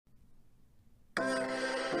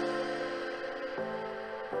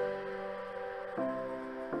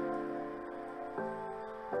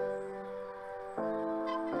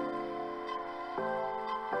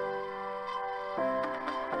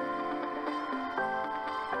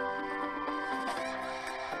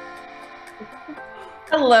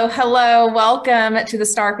Hello, hello. Welcome to the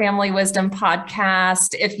Star Family Wisdom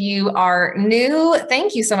Podcast. If you are new,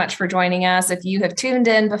 thank you so much for joining us. If you have tuned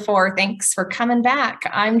in before, thanks for coming back.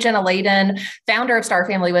 I'm Jenna Layden, founder of Star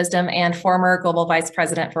Family Wisdom and former Global Vice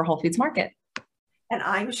President for Whole Foods Market. And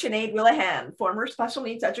I'm Sinead Willihan, former special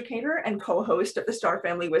needs educator and co-host of the Star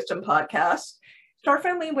Family Wisdom Podcast. Star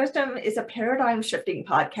Family Wisdom is a paradigm-shifting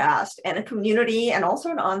podcast and a community and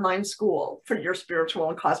also an online school for your spiritual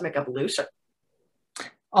and cosmic evolution.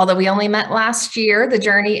 Although we only met last year, the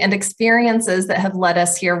journey and experiences that have led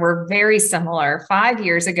us here were very similar. 5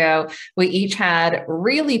 years ago, we each had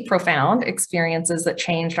really profound experiences that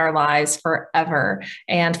changed our lives forever.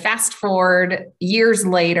 And fast forward years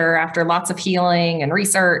later, after lots of healing and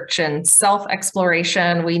research and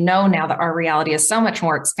self-exploration, we know now that our reality is so much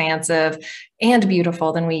more expansive and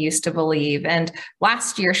beautiful than we used to believe. And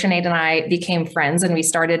last year, Sinead and I became friends, and we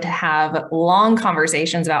started to have long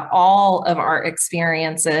conversations about all of our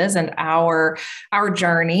experiences and our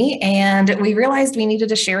journey. And we realized we needed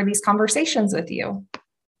to share these conversations with you.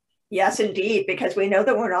 Yes, indeed, because we know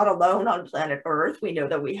that we're not alone on planet Earth. We know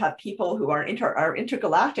that we have people who are our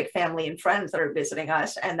intergalactic family and friends that are visiting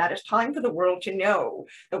us, and that it's time for the world to know.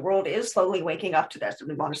 The world is slowly waking up to this, and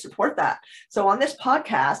we want to support that. So on this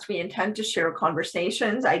podcast, we intend to share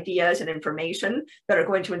conversations, ideas, and information that are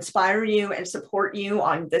going to inspire you and support you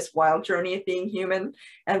on this wild journey of being human.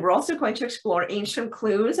 And we're also going to explore ancient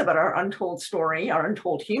clues about our untold story, our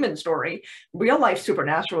untold human story, real-life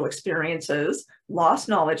supernatural experiences, lost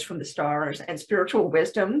knowledge from the stars, and spiritual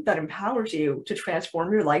wisdom that empowers you to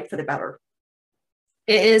transform your life for the better.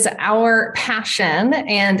 It is our passion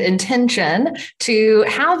and intention to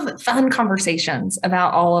have fun conversations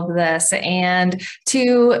about all of this and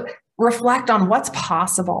to reflect on what's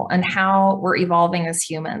possible and how we're evolving as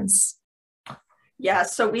humans. Yeah,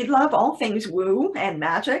 so we love all things woo and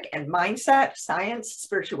magic and mindset, science,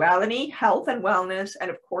 spirituality, health and wellness,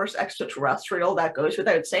 and of course, extraterrestrial. That goes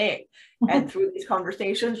without saying. And through these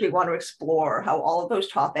conversations, we want to explore how all of those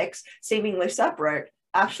topics, seemingly separate,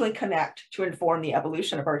 actually connect to inform the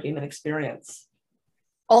evolution of our human experience.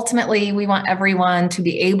 Ultimately, we want everyone to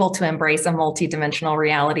be able to embrace a multidimensional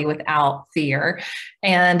reality without fear.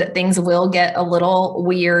 And things will get a little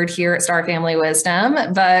weird here at Star Family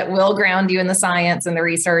Wisdom, but we'll ground you in the science and the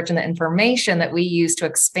research and the information that we use to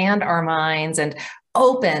expand our minds and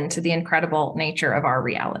open to the incredible nature of our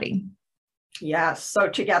reality. Yes, so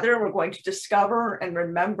together we're going to discover and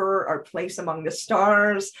remember our place among the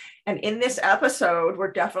stars. And in this episode,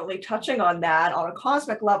 we're definitely touching on that on a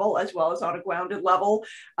cosmic level as well as on a grounded level.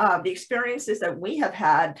 The experiences that we have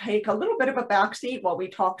had take a little bit of a backseat while we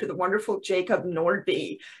talk to the wonderful Jacob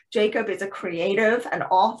Nordby. Jacob is a creative, an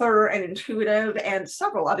author, an intuitive, and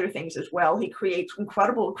several other things as well. He creates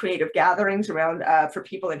incredible creative gatherings around for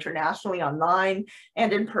people internationally, online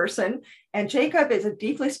and in person. And Jacob is a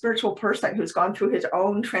deeply spiritual person who's gone through his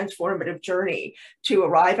own transformative journey to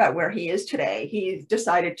arrive at where he is today. He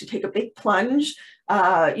decided to take a big plunge,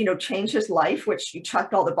 change his life, which he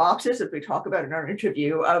checked all the boxes, as we talk about in our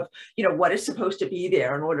interview, of, what is supposed to be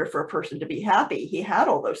there in order for a person to be happy. He had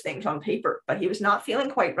all those things on paper, but he was not feeling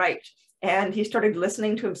quite right. And he started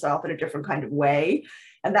listening to himself in a different kind of way.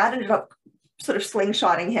 And that ended up sort of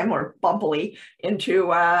slingshotting him, or bumpily,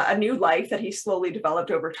 into a new life that he slowly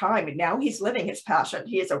developed over time. And now he's living his passion.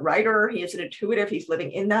 He is a writer, he is an intuitive, he's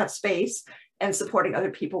living in that space and supporting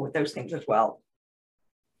other people with those things as well.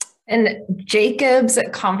 And Jacob's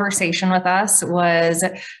conversation with us was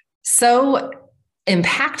so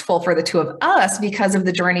impactful for the two of us because of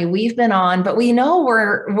the journey we've been on, but we know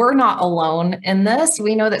we're not alone in this.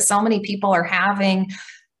 We know that so many people are having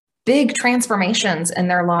big transformations in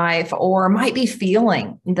their life, or might be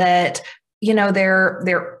feeling that,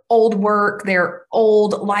 their old work, their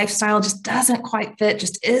old lifestyle just doesn't quite fit,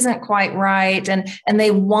 just isn't quite right. And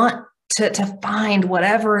they want to find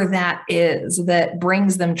whatever that is that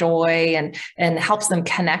brings them joy and helps them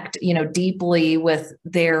connect, deeply with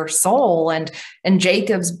their soul. And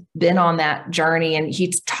Jacob's been on that journey, and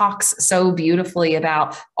he talks so beautifully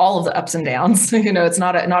about all of the ups and downs. It's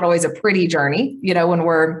not always a pretty journey, when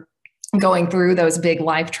we're going through those big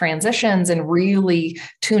life transitions and really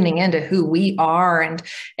tuning into who we are.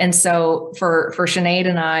 And so for Sinead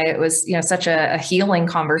and I, it was, such a healing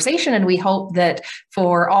conversation. And we hope that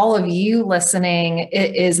for all of you listening,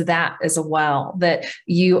 it is that as well, that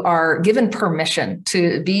you are given permission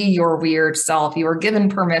to be your weird self. You are given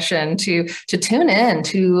permission to tune in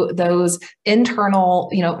to those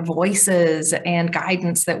internal, voices and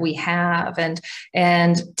guidance that we have, and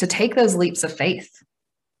to take those leaps of faith.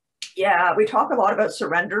 Yeah, we talk a lot about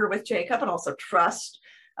surrender with Jacob, and also trust.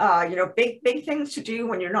 big things to do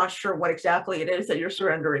when you're not sure what exactly it is that you're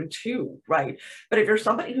surrendering to, right? But if you're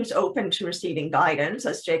somebody who's open to receiving guidance,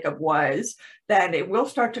 as Jacob was, then it will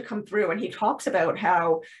start to come through. And he talks about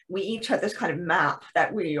how we each have this kind of map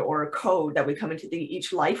or a code that we come into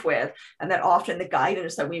each life with, and that often the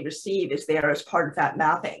guidance that we receive is there as part of that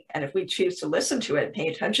mapping. And if we choose to listen to it, pay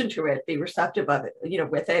attention to it, be receptive of it,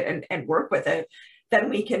 with it and work with it, then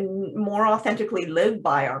we can more authentically live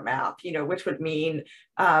by our map, which would mean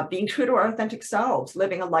being true to our authentic selves,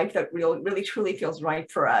 living a life that really truly feels right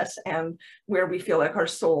for us, and where we feel like our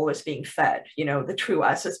soul is being fed, the true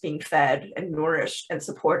us is being fed and nourished and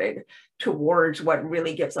supported towards what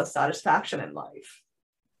really gives us satisfaction in life.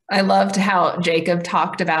 I loved how Jacob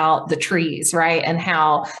talked about the trees, right? And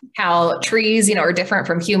how trees, are different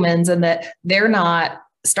from humans, and that they're not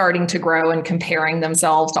starting to grow and comparing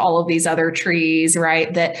themselves to all of these other trees,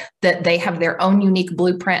 right? That they have their own unique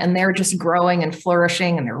blueprint, and they're just growing and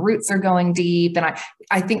flourishing, and their roots are going deep. And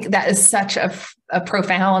I think that is such a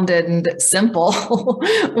profound and simple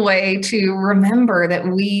way to remember that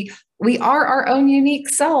we are our own unique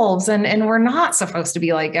selves, and we're not supposed to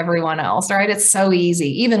be like everyone else, right? It's so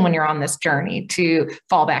easy, even when you're on this journey, to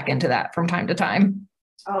fall back into that from time to time.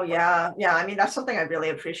 Oh, yeah. Yeah. I mean, that's something I really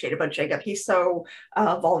appreciate about Jacob. He's so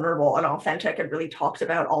vulnerable and authentic, and really talks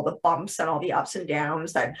about all the bumps and all the ups and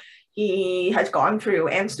downs that he has gone through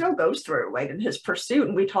and still goes through, right, in his pursuit.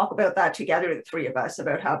 And we talk about that together, the three of us,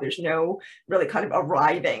 about how there's no really kind of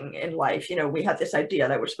arriving in life. We have this idea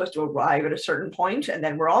that we're supposed to arrive at a certain point and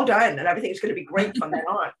then we're all done and everything's going to be great from then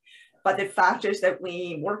on. But the fact is that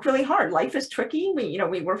we work really hard. Life is tricky.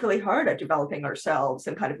 We work really hard at developing ourselves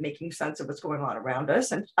and kind of making sense of what's going on around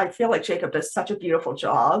us. And I feel like Jacob does such a beautiful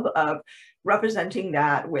job of representing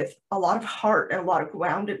that with a lot of heart and a lot of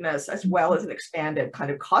groundedness, as well as an expanded kind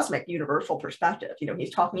of cosmic universal perspective. He's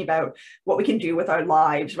talking about what we can do with our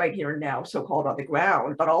lives right here and now, so-called on the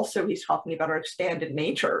ground, but also he's talking about our expanded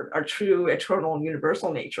nature, our true eternal and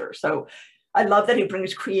universal nature. So I love that he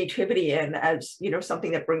brings creativity in as,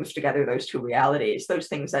 something that brings together those two realities, those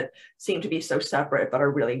things that seem to be so separate, but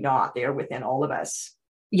are really not. They are within all of us.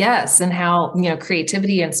 Yes. And how,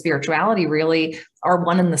 creativity and spirituality really are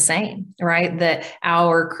one and the same, right? That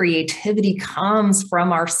our creativity comes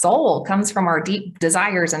from our soul, comes from our deep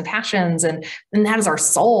desires and passions. And that is our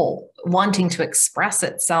soul wanting to express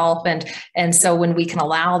itself. And so when we can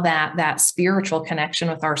allow that spiritual connection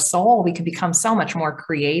with our soul, we can become so much more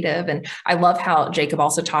creative. And I love how Jacob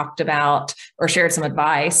also talked about, or shared some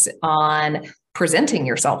advice on, presenting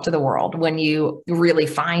yourself to the world when you really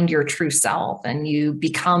find your true self and you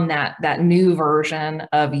become that new version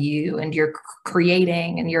of you, and you're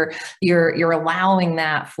creating and you're allowing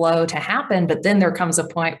that flow to happen. But then there comes a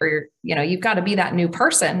point where you've got to be that new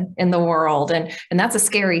person in the world, and that's a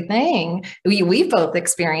scary thing. We both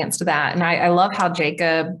experienced that, and I love how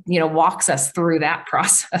Jacob walks us through that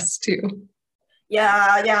process too.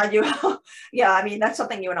 Yeah. I mean, that's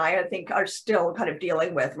something you and I think, are still kind of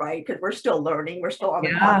dealing with, right? Because we're still learning. We're still on the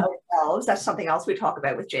path ourselves. That's something else we talk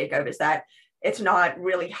about with Jacob, is that it's not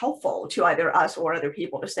really helpful to either us or other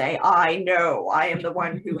people to say, I know, I am the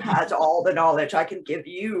one who has all the knowledge. I can give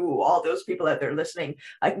you, all those people out there listening,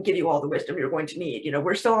 I can give you all the wisdom you're going to need.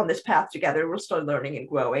 We're still on this path together. We're still learning and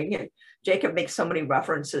growing. And Jacob makes so many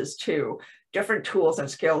references to different tools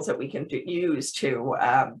and skills that we can use to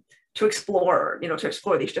explore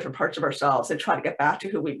these different parts of ourselves and try to get back to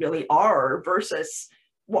who we really are, versus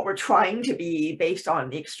what we're trying to be based on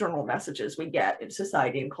the external messages we get in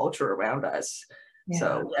society and culture around us. Yeah.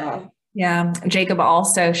 So, yeah. Yeah. Jacob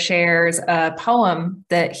also shares a poem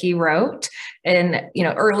that he wrote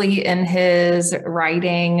early in his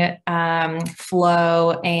writing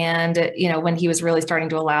flow. And, when he was really starting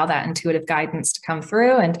to allow that intuitive guidance to come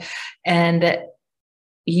through, and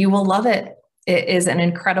you will love it. It is an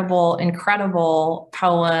incredible, incredible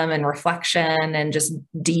poem and reflection, and just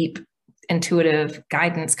deep intuitive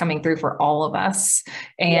guidance coming through for all of us.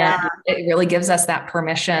 And it really gives us that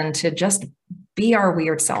permission to just be our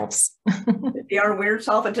weird selves. Be our weird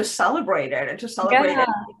self, and to celebrate it, and to celebrate it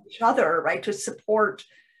with each other, right? To support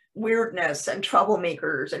weirdness and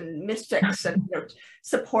troublemakers and mystics, and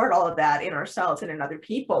support all of that in ourselves and in other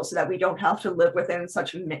people, so that we don't have to live within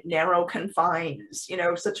such narrow confines,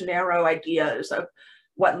 such narrow ideas of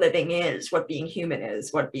what living is, what being human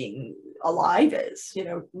is, what being alive is.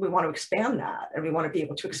 We want to expand that, and we want to be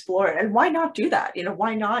able to explore it. And why not do that?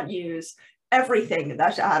 Why not use everything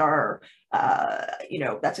that's at our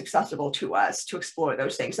that's accessible to us to explore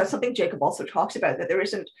those things? That's something Jacob also talks about, that there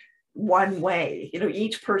isn't one way. You know,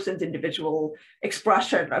 each person's individual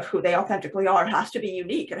expression of who they authentically are has to be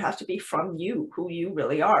unique. It has to be from you, who you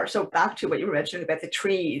really are. So back to what you were mentioning about the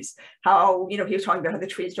trees, how, you know, he was talking about how the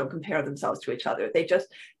trees don't compare themselves to each other. They just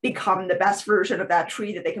become the best version of that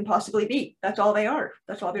tree that they can possibly be. That's all they are.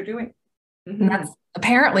 That's all they're doing. Mm-hmm.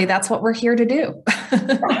 Apparently that's what we're here to do.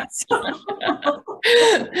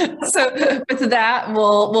 So with that,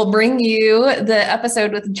 we'll bring you the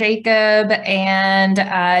episode with Jacob,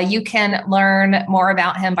 and you can learn more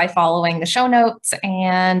about him by following the show notes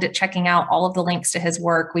and checking out all of the links to his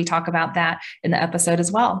work. We talk about that in the episode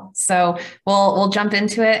as well. So we'll jump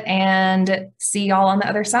into it and see y'all on the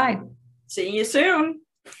other side. See you soon.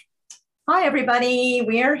 Hi, everybody.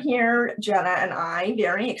 We are here, Jenna and I,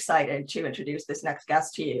 very excited to introduce this next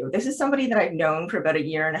guest to you. This is somebody that I've known for about 1.5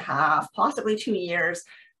 years, possibly 2 years.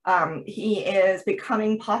 He is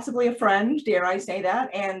becoming possibly a friend, dare I say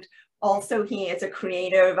that, and also he is a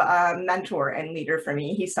creative mentor and leader for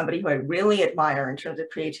me. He's somebody who I really admire in terms of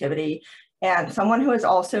creativity, and someone who has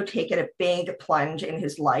also taken a big plunge in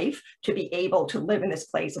his life to be able to live in this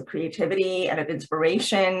place of creativity and of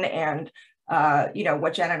inspiration and you know,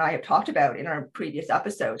 what Jen and I have talked about in our previous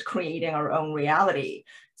episodes, creating our own reality.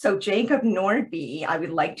 So Jacob Nordby, I would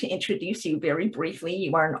like to introduce you very briefly.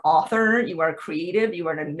 You are an author, you are creative, you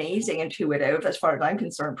are an amazing intuitive, as far as I'm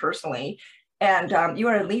concerned personally, and you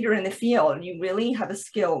are a leader in the field. You really have a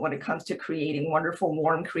skill when it comes to creating wonderful,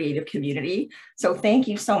 warm, creative community. So thank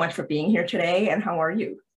you so much for being here today, and how are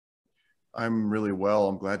you? I'm really well.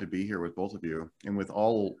 I'm glad to be here with both of you and with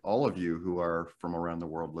all of you who are from around the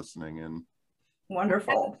world listening in.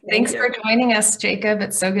 Wonderful. Thanks for joining us, Jacob.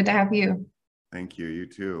 It's so good to have you. Thank you. You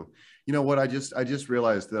too. You know what? I just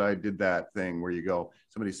realized that I did that thing where you go,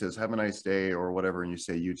 somebody says, "Have a nice day" or whatever, and you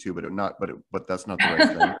say "you too," but that's not the right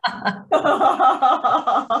thing.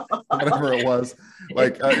 Whatever it was,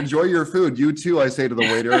 like enjoy your food. You too, I say to the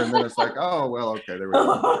waiter, and then it's like, oh well, okay, there we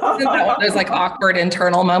go. Isn't that one of those like awkward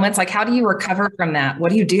internal moments? Like, how do you recover from that?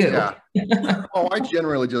 What do you do? Yeah. Oh, I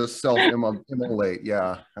generally just self-immolate.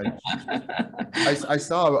 Yeah. I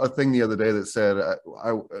saw a thing the other day that said,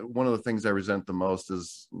 one of the things I resent the most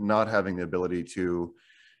is not having the ability to,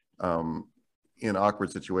 in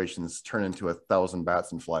awkward situations, turn into 1,000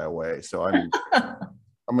 bats and fly away. So I'm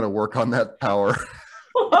going to work on that power.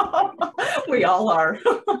 We all are.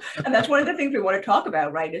 And that's one of the things we want to talk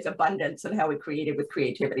about, right, is abundance and how we create it with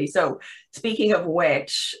creativity. So speaking of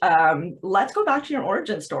which, let's go back to your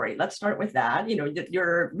origin story. Let's start with that. You know,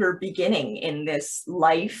 your beginning in this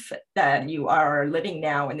life that you are living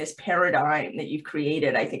now, in this paradigm that you've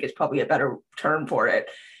created, I think is probably a better term for it.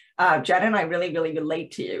 Jenna and I really, really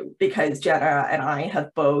relate to you because Jenna and I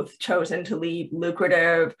have both chosen to lead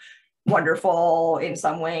lucrative, wonderful, in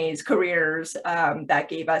some ways, careers that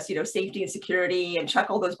gave us, you know, safety and security and check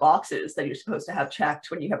all those boxes that you're supposed to have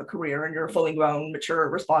checked when you have a career and you're a fully grown, mature,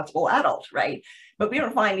 responsible adult, right? But we were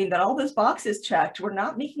finding that all those boxes checked were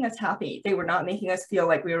not making us happy. They were not making us feel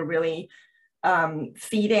like we were really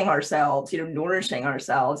feeding ourselves, you know, nourishing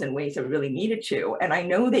ourselves in ways that we really needed to. And I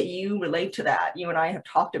know that you relate to that. You and I have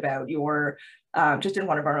talked about your just in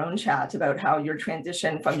one of our own chats about how your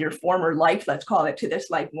transition from your former life, let's call it, to this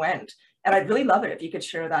life went. And I'd really love it if you could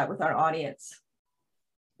share that with our audience.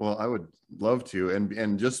 Well, I would love to.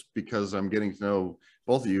 And just because I'm getting to know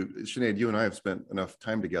both of you, Sinead, you and I have spent enough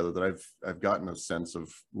time together that I've gotten a sense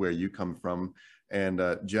of where you come from. And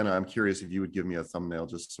Jenna, I'm curious if you would give me a thumbnail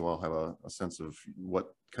just so I'll have a sense of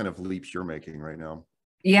what kind of leaps you're making right now.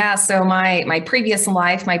 Yeah. So my previous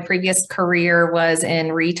life, my previous career was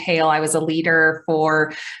in retail. I was a leader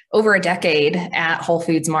for over a decade at Whole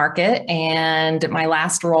Foods Market. And my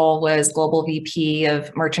last role was Global VP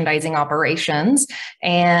of Merchandising Operations.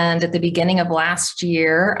 And at the beginning of last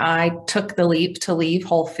year, I took the leap to leave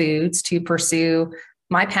Whole Foods to pursue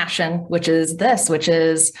my passion, which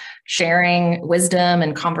is sharing wisdom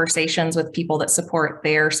and conversations with people that support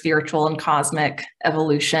their spiritual and cosmic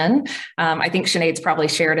evolution. I think Sinead's probably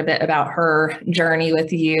shared a bit about her journey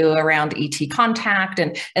with you around ET contact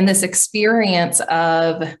and this experience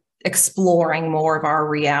of exploring more of our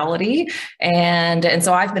reality. And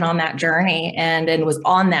so I've been on that journey and was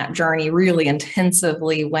on that journey really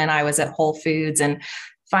intensively when I was at Whole Foods and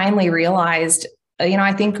finally realized, you know,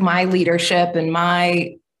 I think my leadership and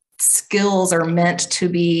my skills are meant to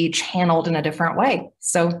be channeled in a different way.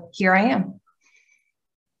 So here I am.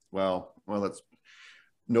 Well, that's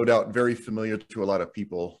no doubt very familiar to a lot of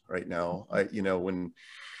people right now. You know, when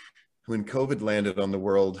COVID landed on the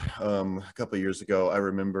world a couple of years ago, I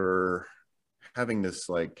remember having this,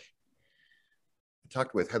 like, I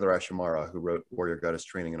talked with Heather Ashamara, who wrote Warrior Goddess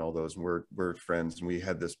Training and all those, and we're friends, and we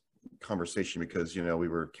had this conversation because, you know, we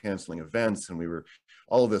were canceling events and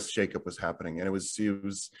all of this shakeup was happening. And it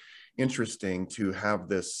was interesting to have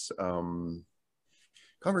this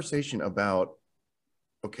conversation about,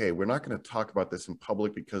 okay, we're not going to talk about this in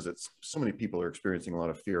public because so many people are experiencing a lot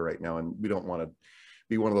of fear right now. And we don't want to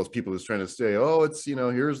be one of those people who's trying to say, oh, it's, you know,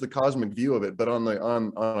 here's the cosmic view of it. But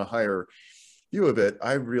on a higher view of it,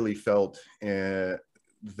 I really felt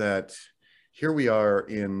that here we are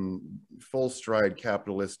in full stride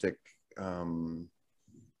capitalistic,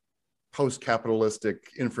 post-capitalistic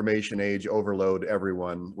information age overload.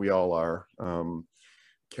 Everyone, we all are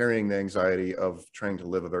carrying the anxiety of trying to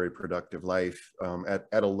live a very productive life at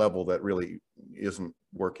a level that really isn't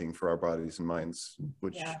working for our bodies and minds,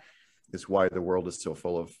 which is why the world is so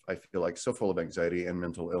full of, I feel like, so full of anxiety and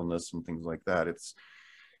mental illness and things like that. It's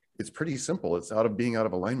pretty simple. It's being out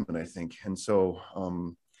of alignment, I think. And so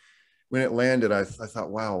when it landed, I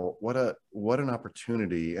thought, wow, what an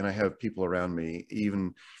opportunity. And I have people around me.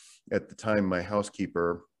 Even at the time, my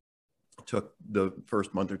housekeeper took the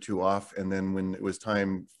first month or two off. And then when it was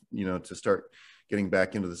time, you know, to start getting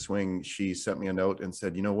back into the swing, she sent me a note and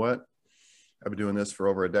said, you know what? I've been doing this for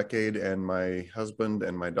over a decade, and my husband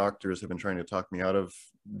and my doctors have been trying to talk me out of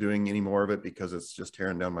doing any more of it because it's just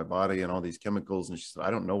tearing down my body and all these chemicals. And she said,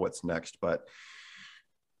 I don't know what's next, but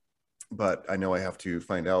I know I have to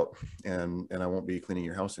find out, and I won't be cleaning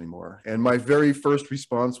your house anymore. And my very first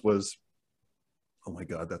response was, oh my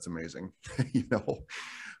God, that's amazing. You know,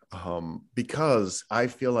 because I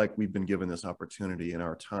feel like we've been given this opportunity in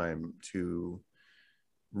our time to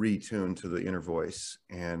retune to the inner voice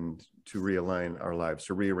and to realign our lives,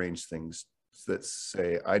 to rearrange things that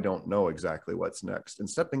say, I don't know exactly what's next. And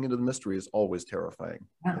stepping into the mystery is always terrifying,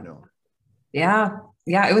 you know? Yeah.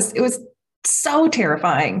 Yeah. It was so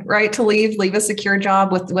terrifying, right? To leave a secure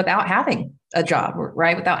job without having a job,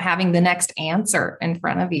 right? Without having the next answer in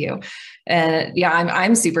front of you. And yeah,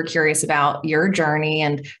 I'm super curious about your journey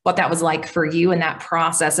and what that was like for you in that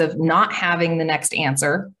process of not having the next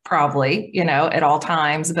answer, probably, you know, at all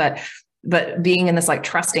times, but being in this like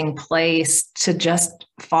trusting place to just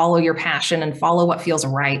follow your passion and follow what feels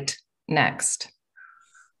right next.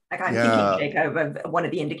 Like I'm thinking, Jacob, of one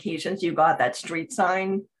of the indications you got, that street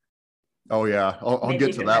sign. Oh yeah, I'll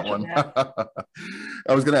get to that one.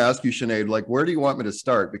 I was going to ask you, Sinead, like, where do you want me to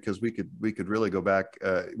start? Because we could really go back.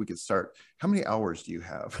 We could start. How many hours do you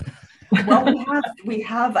have? Well, we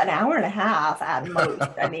have an hour and a half at most.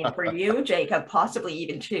 I mean, for you, Jacob, possibly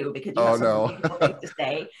even two, because you have some beautiful things to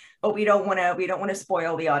say. But we don't want to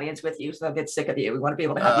spoil the audience with you, so they'll get sick of you. We want to be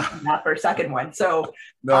able to have you come back for a second one. So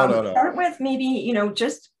no. Start with maybe, you know,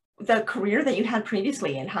 just the career that you had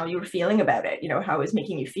previously and how you were feeling about it, you know, how it was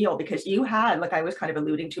making you feel, because you had, like I was kind of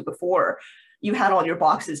alluding to before, you had all your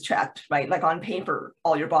boxes checked, right? Like on paper,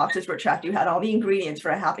 all your boxes were checked. You had all the ingredients for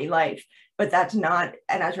a happy life, but that's not,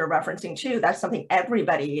 and as you're referencing too, that's something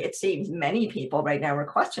everybody, it seems many people right now are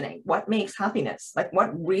questioning. What makes happiness? Like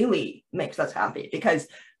what really makes us happy? Because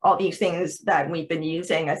all these things that we've been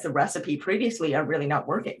using as the recipe previously are really not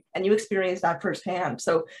working. And you experienced that firsthand.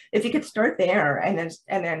 So if you could start there and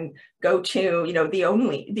then go to, you know,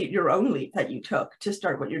 your own leap that you took to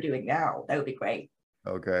start what you're doing now, that would be great.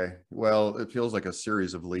 Okay. Well, it feels like a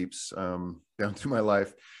series of leaps down through my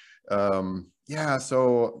life. Yeah.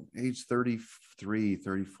 So age 33,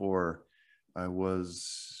 34, I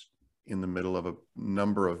was in the middle of a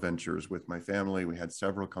number of ventures with my family. We had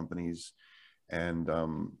several companies. And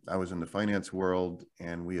I was in the finance world,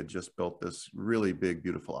 and we had just built this really big,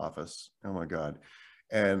 beautiful office. Oh my God.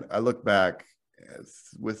 And I look back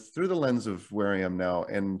through the lens of where I am now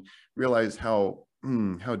and realize how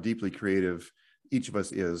deeply creative each of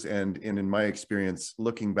us is. And in my experience,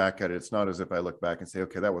 looking back at it, it's not as if I look back and say,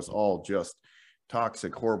 okay, that was all just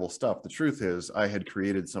toxic, horrible stuff. The truth is I had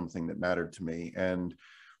created something that mattered to me. And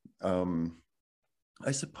I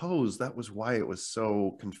suppose that was why it was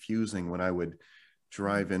so confusing when I would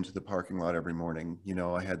drive into the parking lot every morning. You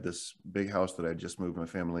know, I had this big house that I just moved my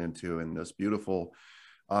family into, and this beautiful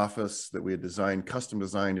office that we had designed, custom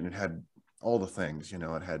designed, and it had all the things. You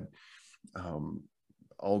know, it had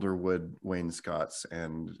alderwood wainscots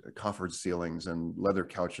and coffered ceilings and leather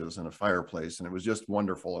couches and a fireplace, and it was just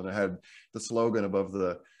wonderful. And it had the slogan above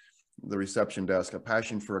the reception desk, a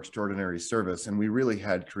passion for extraordinary service. And we really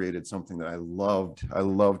had created something that I loved. I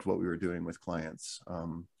loved what we were doing with clients.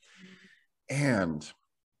 And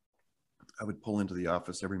I would pull into the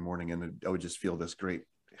office every morning, and I would just feel this great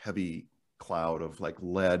heavy cloud of like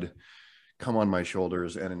lead come on my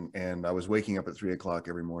shoulders. And I was waking up at 3 o'clock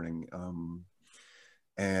every morning.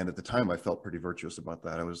 And at the time I felt pretty virtuous about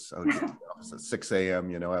that. I would get to the office at 6 a.m.,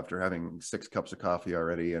 you know, after having 6 cups of coffee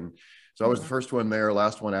already, and So I was the first one there,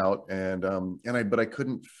 last one out, but I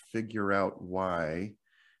couldn't figure out why.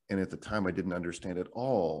 And at the time, I didn't understand at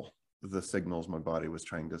all the signals my body was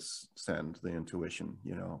trying to send, the intuition,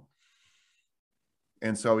 you know.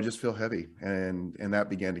 And so I would just feel heavy, and that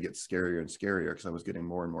began to get scarier and scarier because I was getting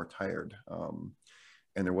more and more tired.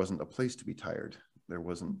 And there wasn't a place to be tired. There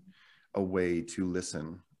wasn't a way to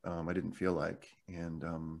listen. I didn't feel like, and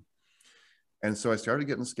so I started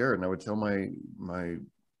getting scared, and I would tell my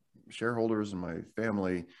shareholders and my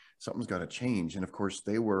family, something's got to change. And of course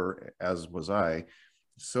they were, as was I,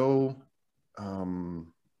 so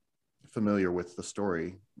familiar with the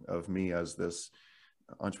story of me as this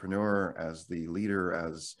entrepreneur, as the leader,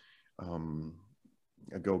 as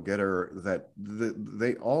a go-getter, that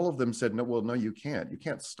they all of them said, no, you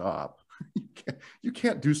can't stop. you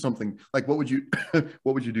can't do something like, what would you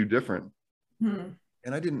do different?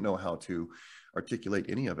 And I didn't know how to articulate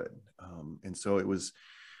any of it. And so it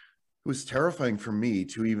was terrifying for me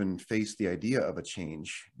to even face the idea of a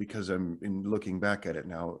change, because in looking back at it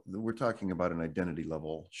now, we're talking about an identity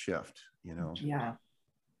level shift, you know? Yeah.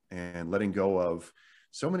 And letting go of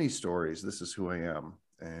so many stories. This is who I am.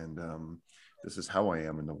 And this is how I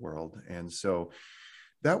am in the world. And so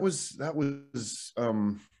that was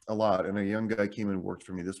a lot. And a young guy came and worked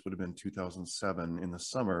for me. This would have been 2007 in the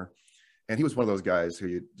summer. And he was one of those guys who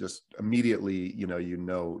you just immediately, you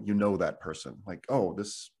know that person, like, oh,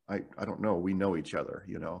 I don't know, we know each other,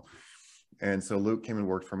 you know. And so Luke came and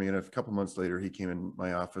worked for me, and a couple months later, he came in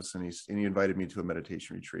my office and he invited me to a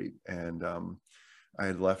meditation retreat. And I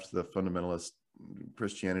had left the fundamentalist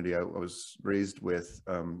Christianity I was raised with,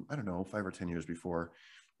 I don't know, 5 or 10 years before,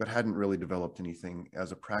 but hadn't really developed anything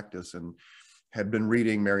as a practice, and had been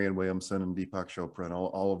reading Marianne Williamson and Deepak Chopra and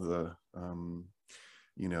all of the,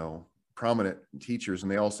 prominent teachers,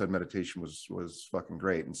 and they all said meditation was fucking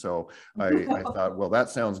great. And so I thought, well,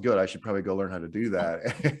 that sounds good. I should probably go learn how to do that.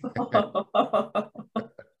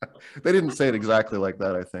 They didn't say it exactly like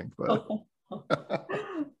that, I think, but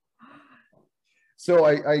so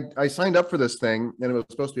I signed up for this thing, and it was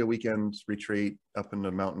supposed to be a weekend retreat up in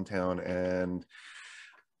a mountain town. And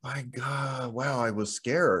my God, wow, I was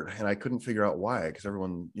scared, and I couldn't figure out why, because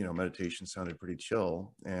everyone, meditation sounded pretty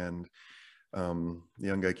chill. And the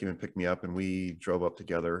young guy came and picked me up, and we drove up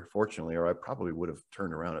together, fortunately, or I probably would have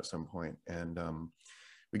turned around at some point. And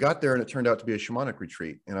we got there, and it turned out to be a shamanic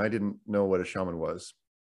retreat, and I didn't know what a shaman was.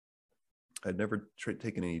 I'd never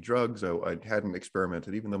taken any drugs. I hadn't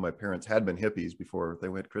experimented, even though my parents had been hippies before they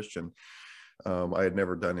went Christian. I had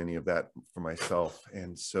never done any of that for myself.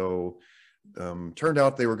 And so turned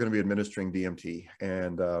out they were going to be administering DMT.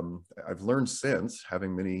 And I've learned since,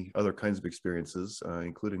 having many other kinds of experiences,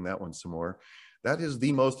 including that one some more, that is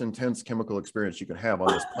the most intense chemical experience you can have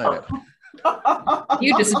on this planet.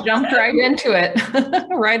 You just jumped right into it,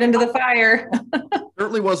 right into the fire.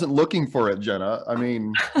 Certainly wasn't looking for it, Jenna. I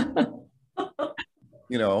mean,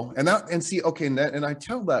 and I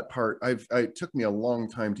tell that part, it took me a long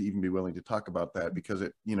time to even be willing to talk about that, because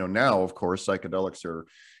it, now, of course, psychedelics are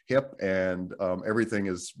hip, and everything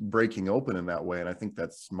is breaking open in that way. And I think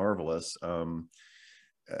that's marvelous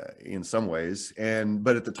in some ways.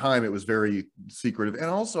 But at the time it was very secretive. And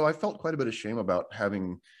also I felt quite a bit of shame about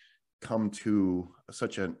having come to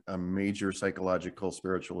such a major psychological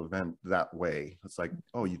spiritual event that way. It's like,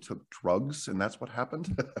 oh, you took drugs and that's what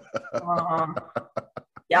happened?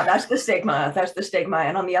 Yeah, that's the stigma.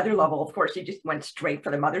 And on the other level, of course, you just went straight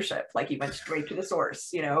for the mothership. Like, you went straight to the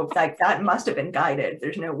source, like that must have been guided.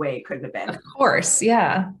 There's no way it couldn't have been. Of course.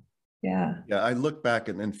 Yeah. I look back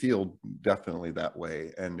and feel definitely that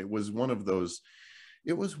way. And it was one of those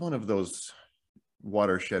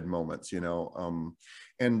watershed moments,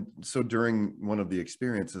 and so during one of the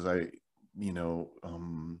experiences,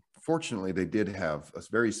 fortunately they did have a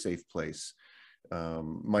very safe place.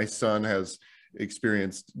 My son has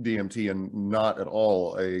experienced DMT and not at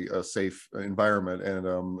all a safe environment. And,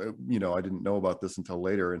 I didn't know about this until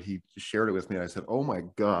later, and he shared it with me. And I said, oh my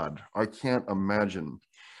God, I can't imagine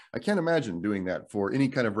doing that for any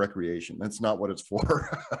kind of recreation. That's not what it's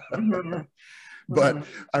for. But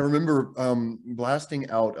I remember blasting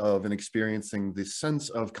out of and experiencing the sense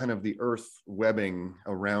of kind of the earth webbing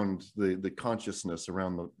around the consciousness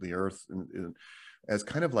around the earth, as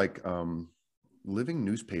kind of like living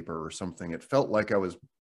newspaper or something. It felt like I was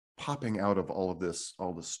popping out of all the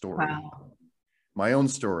story. Wow. My own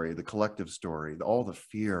story, the collective story, all the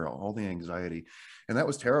fear, all the anxiety. And that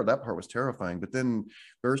was that part was terrifying. But then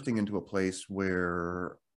bursting into a place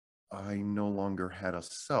where I no longer had a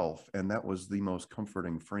self. And that was the most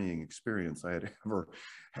comforting, freeing experience I had ever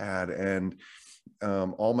had. And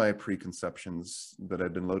all my preconceptions that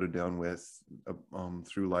I'd been loaded down with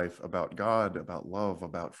through life about God, about love,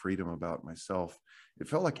 about freedom, about myself, it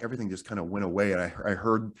felt like everything just kind of went away. And I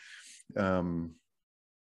heard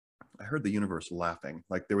the universe laughing.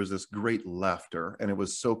 Like there was this great laughter, and it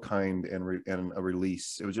was so kind and a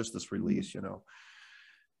release. It was just this release, you know.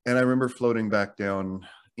 And I remember floating back down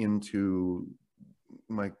into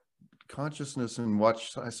my consciousness and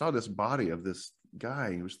I saw this body of this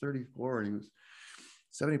guy. He was 34 and he was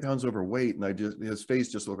 70 pounds overweight, and his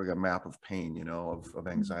face just looked like a map of pain, you know, of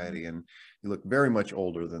anxiety. And he looked very much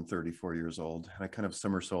older than 34 years old. And I kind of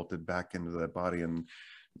somersaulted back into that body, and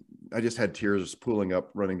I just had tears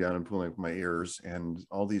running down and pooling up my ears. And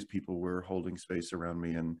all these people were holding space around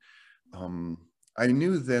me. And I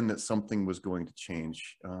knew then that something was going to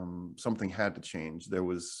change. Something had to change. There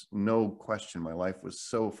was no question. My life was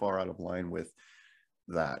so far out of line with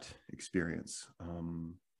that experience.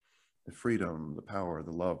 The freedom, the power,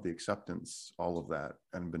 the love, the acceptance, all of that,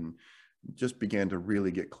 and just began to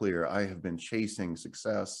really get clear. I have been chasing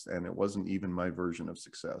success, and it wasn't even my version of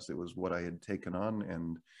success. It was what I had taken on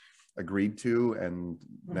and agreed to, and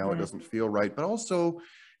now it doesn't feel right. But also,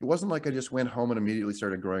 it wasn't like I just went home and immediately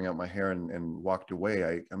started growing out my hair and walked away.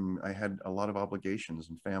 I had a lot of obligations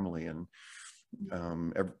and family and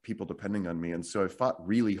people depending on me, and so I fought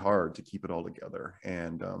really hard to keep it all together.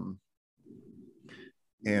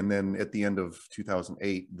 And then at the end of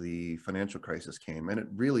 2008, the financial crisis came, and it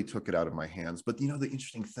really took it out of my hands. But you know, the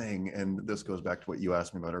interesting thing, and this goes back to what you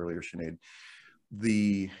asked me about earlier, Sinead,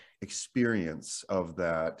 the experience of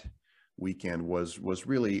that weekend was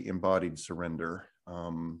really embodied surrender.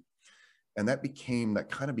 And that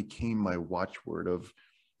kind of became my watchword of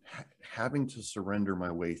having to surrender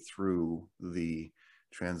my way through the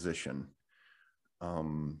transition.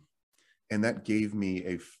 And that gave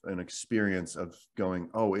me an experience of going,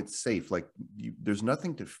 oh, it's safe. Like there's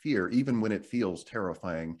nothing to fear, even when it feels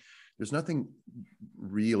terrifying. There's nothing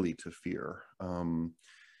really to fear.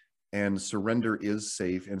 And surrender is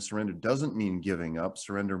safe. And surrender doesn't mean giving up.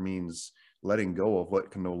 Surrender means letting go of what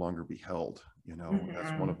can no longer be held. You know,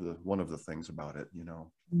 that's one of the things about it, you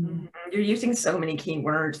know. You're using so many key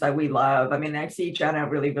words that we love. I mean, I see Jenna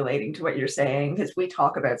really relating to what you're saying, because we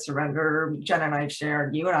talk about surrender. Jenna and I have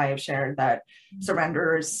shared, you and I have shared, that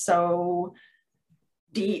surrender is so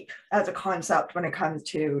deep as a concept when it comes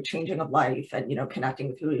to changing of life and, you know, connecting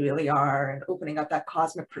with who we really are and opening up that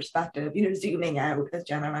cosmic perspective, you know, zooming out, as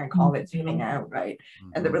Jenna and I call it, zooming out, right?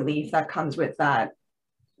 And the relief that comes with that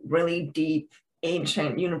really deep,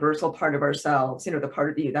 ancient, universal part of ourselves, you know, the part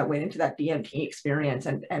of you that went into that DMT experience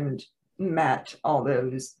and met all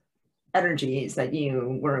those energies that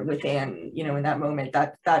you were within, you know, in that moment.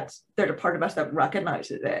 There's a part of us that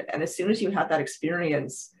recognizes it. And as soon as you have that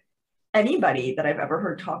experience, anybody that I've ever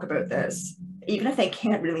heard talk about this, even if they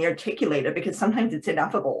can't really articulate it, because sometimes it's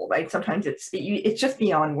ineffable, right? Sometimes it's just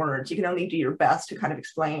beyond words. You can only do your best to kind of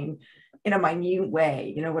explain in a minute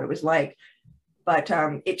way, you know, what it was like. But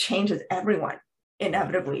it changes everyone,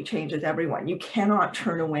 inevitably changes everyone. You cannot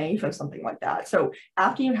turn away from something like that. So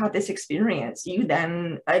after you had this experience, you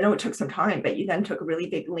then, I know it took some time, but you then took a really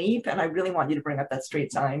big leap. And I really want you to bring up that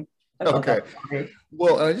straight sign. Okay.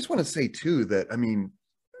 Well, I just want to say too that, I mean,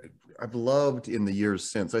 I've loved in the years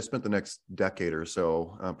since, I spent the next decade or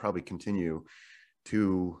so, probably continue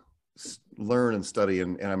to learn and study.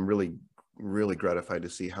 And I'm really gratified to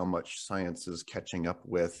see how much science is catching up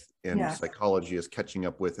with, and psychology is catching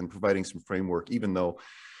up with, and providing some framework, even though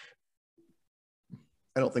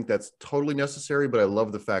I don't think that's totally necessary. But I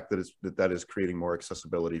love the fact that that is creating more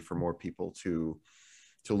accessibility for more people to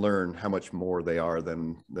learn how much more they are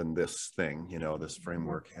than this thing, you know, this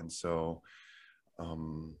framework. And so,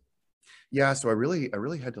 so I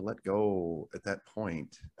really had to let go at that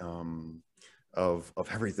point. Of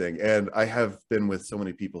everything. And I have been with so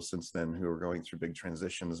many people since then who are going through big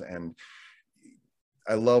transitions. And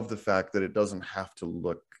I love the fact that it doesn't have to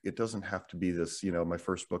be this, you know, my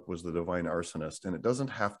first book was The Divine Arsonist, and it doesn't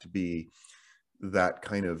have to be that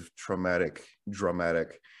kind of dramatic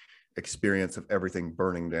experience of everything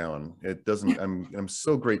burning down. It doesn't, I'm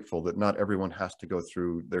so grateful that not everyone has to go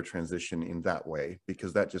through their transition in that way,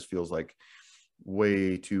 because that just feels like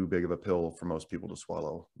way too big of a pill for most people to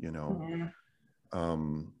swallow, you know.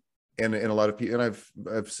 And a lot of people, and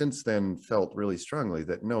I've since then felt really strongly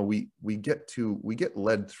that no, we get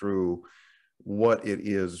led through what it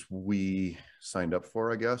is we signed up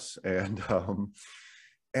for, I guess, and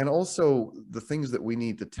also the things that we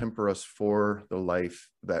need to temper us for the life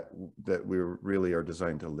that we really are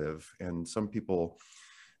designed to live. And some people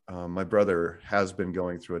My brother has been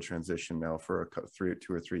going through a transition now for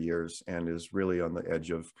 2 or 3 years, and is really on the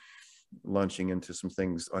edge of launching into some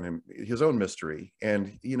things on his own mystery.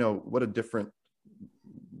 And, you know, what a different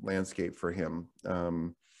landscape for him,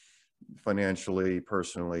 financially,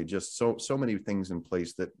 personally, just so many things in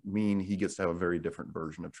place that mean he gets to have a very different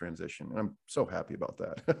version of transition. And I'm so happy about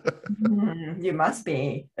that. You must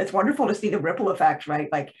be. It's wonderful to see the ripple effect, right?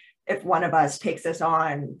 Like, if one of us takes this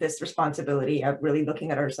on, this responsibility of really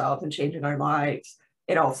looking at ourselves and changing our lives,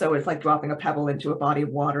 it also is like dropping a pebble into a body of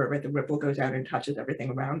water, where the ripple goes out and touches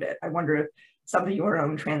everything around it. I wonder if some of your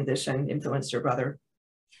own transition influenced your brother.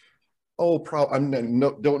 Oh,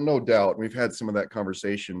 no doubt. We've had some of that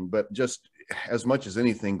conversation, but just as much as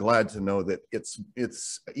anything, glad to know that it's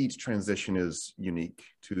each transition is unique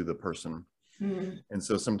to the person. And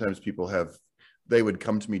so sometimes they would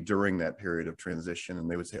come to me during that period of transition,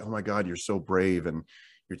 and they would say, "Oh my God, you're so brave, and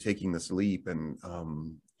you're taking this leap, and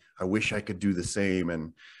I wish I could do the same."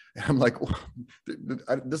 And I'm like, well,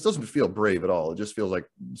 this doesn't feel brave at all. It just feels like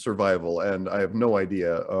survival, and I have no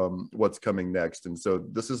idea what's coming next. And so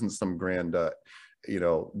this isn't some grand,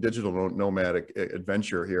 digital nomadic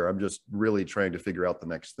adventure here. I'm just really trying to figure out the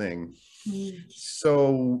next thing.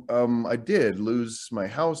 So I did lose my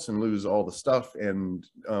house and lose all the stuff, and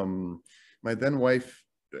my then wife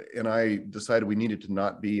and I decided we needed to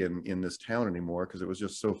not be in this town anymore, because it was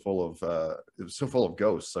just so full of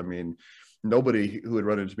ghosts. I mean, nobody who had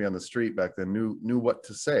run into me on the street back then knew what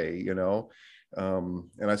to say, you know.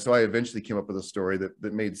 So I eventually came up with a story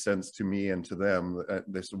that made sense to me and to them.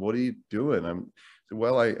 They said, "What are you doing?" I said,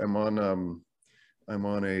 "Well, I'm on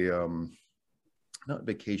a not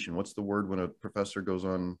vacation. What's the word when a professor goes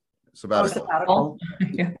on sabbatical?" Oh,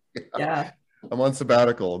 sabbatical. Yeah. I'm on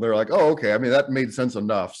sabbatical. And they're like, "Oh, okay." I mean, that made sense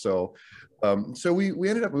enough. So we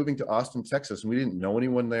ended up moving to Austin, Texas, and we didn't know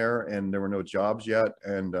anyone there, and there were no jobs yet.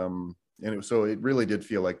 So it really did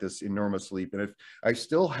feel like this enormous leap. And if I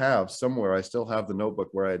still have the notebook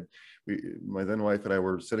where my then wife and I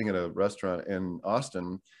were sitting at a restaurant in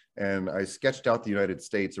Austin, and I sketched out the United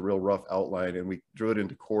States, a real rough outline, and we drew it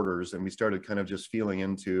into quarters, and we started kind of just feeling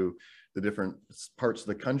into the different parts of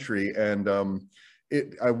the country. And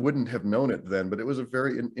I wouldn't have known it then, but it was a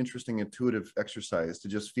very interesting, intuitive exercise to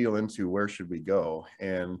just feel into where should we go.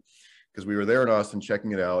 And because we were there in Austin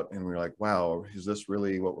checking it out, and we were like, wow, is this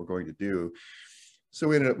really what we're going to do? So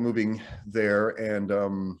we ended up moving there, and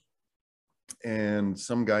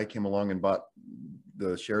some guy came along and bought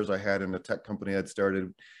the shares I had in a tech company I'd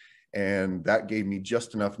started. And that gave me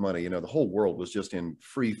just enough money. You know, the whole world was just in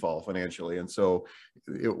free fall financially. And so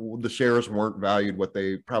the shares weren't valued what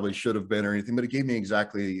they probably should have been or anything, but it gave me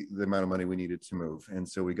exactly the amount of money we needed to move. And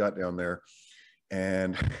so we got down there,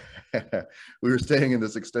 and we were staying in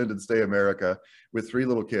this extended stay America with 3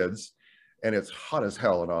 little kids. And it's hot as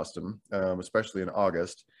hell in Austin, especially in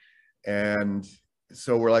August. And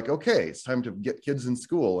so we're like, okay, it's time to get kids in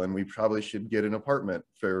school, and we probably should get an apartment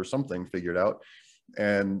or something figured out.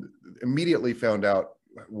 And immediately found out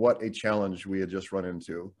what a challenge we had just run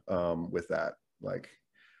into with that. Like,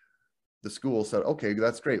 the school said, "Okay,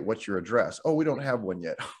 that's great. What's your address?" "Oh, we don't have one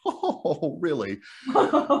yet." "Oh, really?"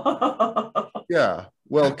 "Yeah.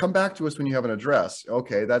 Well, come back to us when you have an address."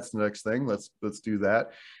 "Okay, that's the next thing. Let's do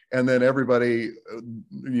that." And then everybody,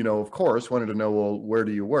 of course, wanted to know, well, where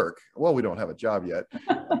do you work? "Well, we don't have a job yet."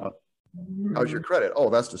 "How's your credit?" "Oh,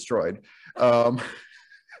 that's destroyed."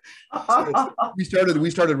 So we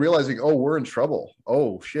started realizing, oh, we're in trouble.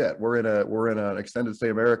 Oh shit, we're in an extended stay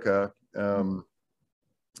America,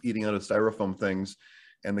 eating out of styrofoam things,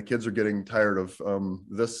 and the kids are getting tired of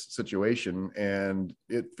this situation, and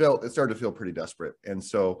it started to feel pretty desperate. And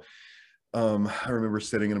so I remember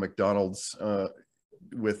sitting in a McDonald's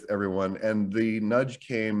with everyone, and the nudge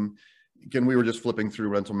came. Again, we were just flipping through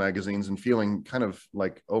rental magazines and feeling kind of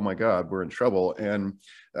like, oh my God, we're in trouble. And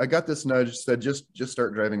I got this nudge, said, just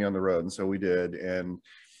start driving on the road. And so we did. And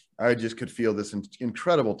I just could feel this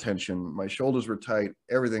incredible tension. My shoulders were tight,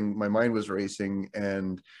 everything, my mind was racing.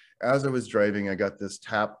 And as I was driving, I got this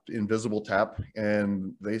invisible tap.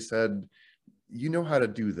 And they said, "You know how to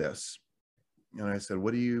do this." And I said,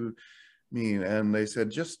 "What do you mean?" And they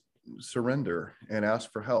said, "Just surrender and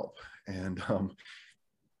ask for help."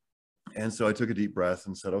 And so I took a deep breath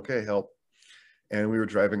and said, "Okay, help." And we were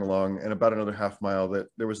driving along, and about another half mile that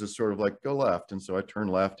there was this sort of like, go left. And so I turned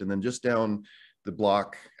left, and then just down the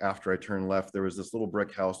block after I turned left, there was this little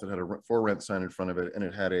brick house that had a for rent sign in front of it. And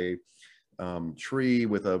it had a tree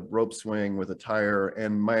with a rope swing with a tire.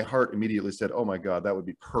 And my heart immediately said, oh my God, that would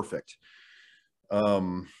be perfect.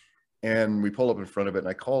 And we pulled up in front of it, and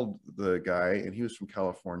I called the guy, and he was from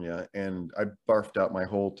California, and I barfed out my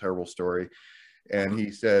whole terrible story. And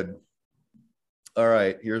he said, all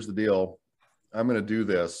right, here's the deal. I'm going to do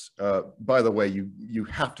this. By the way, you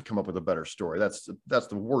have to come up with a better story. That's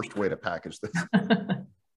the worst way to package this.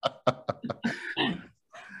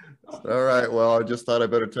 All right. Well, I just thought I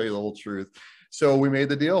better tell you the whole truth. So we made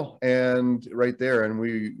the deal, and right there, and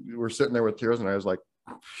we were sitting there with tears, and I was like,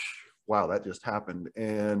 wow, that just happened.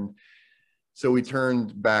 And so we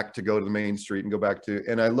turned back to go to the main street and go back to,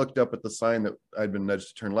 and I looked up at the sign that I'd been nudged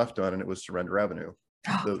to turn left on, and it was Surrender Avenue.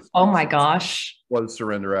 Oh my gosh. Was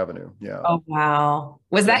Surrender Avenue. Yeah. Oh, wow.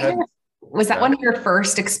 Was that one of your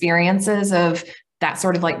first experiences of that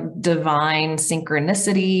sort of like divine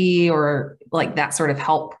synchronicity, or like that sort of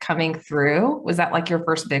help coming through? Was that like your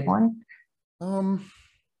first big one? I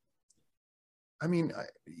mean,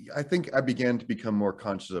 I think I began to become more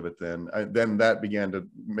conscious of it then. Then that began to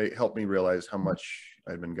help me realize how much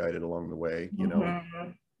I'd been guided along the way, you know?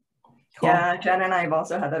 Cool. Yeah, Jen and I have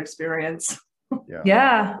also had that experience.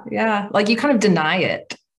 Yeah. Like you kind of deny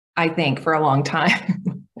it, I think, for a long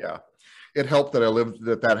time. Yeah. It helped that I lived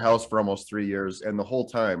at that house for almost 3 years, and the whole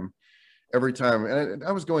time, every time, and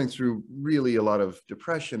I was going through really a lot of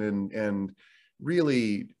depression and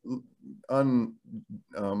really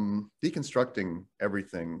deconstructing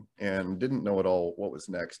everything, and didn't know at all what was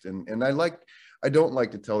next. And I don't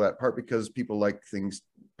like to tell that part because people like things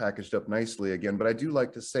packaged up nicely again, but I do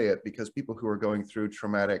like to say it because people who are going through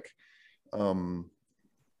traumatic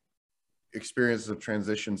experiences of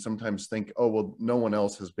transition sometimes think, oh, well, no one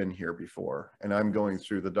else has been here before, and I'm going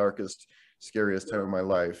through the darkest, scariest time of my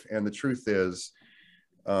life. And the truth is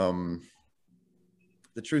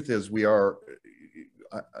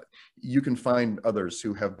you can find others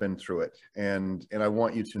who have been through it. And I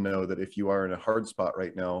want you to know that if you are in a hard spot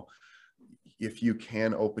right now, if you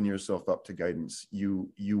can open yourself up to guidance, you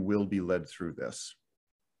will be led through this.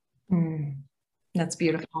 That's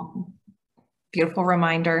beautiful. Beautiful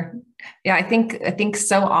reminder. Yeah, I think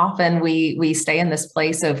so often we stay in this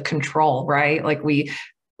place of control, right?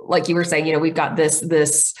 Like you were saying, we've got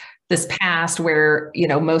this past where,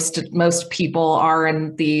 most people are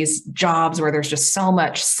in these jobs where there's just so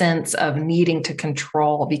much sense of needing to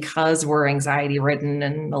control because we're anxiety ridden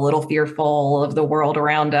and a little fearful of the world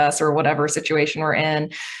around us or whatever situation we're in.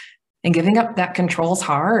 And giving up that control is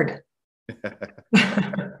hard.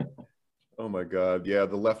 Oh my God. Yeah.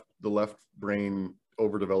 The left brain,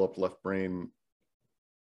 overdeveloped left brain.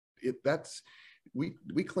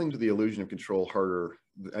 We cling to the illusion of control harder,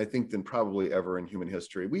 I think, than probably ever in human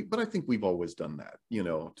history. But I think we've always done that,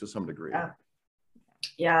 to some degree.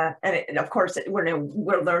 Yeah. And of course,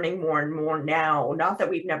 we're learning more and more now, not that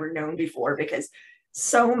we've never known before, because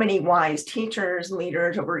so many wise teachers,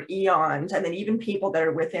 leaders over eons, and then even people that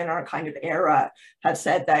are within our kind of era have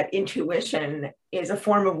said that intuition is a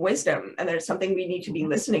form of wisdom, and there's something we need to be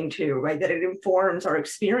listening to, right? That it informs our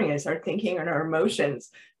experience, our thinking, and our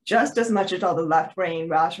emotions just as much as all the left brain,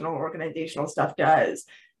 rational, organizational stuff does.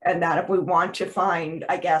 And that if we want to find,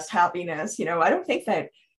 I guess, happiness,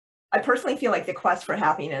 I personally feel like the quest for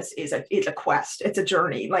happiness is a quest. It's a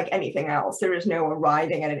journey like anything else. There is no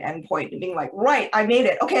arriving at an endpoint and being like, right, I made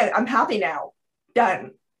it. Okay, I'm happy now.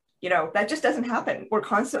 Done. That just doesn't happen. We're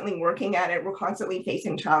constantly working at it. We're constantly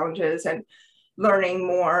facing challenges and learning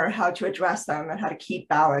more how to address them and how to keep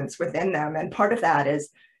balance within them. And part of that is,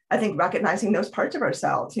 I think, recognizing those parts of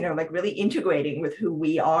ourselves, like really integrating with who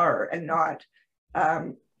we are and not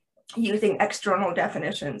using external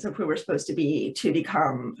definitions of who we're supposed to be to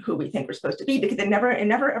become who we think we're supposed to be, because it never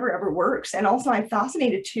ever works. And also I'm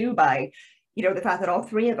fascinated too by, the fact that all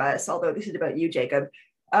three of us, although this is about you, Jacob,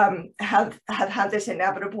 have had this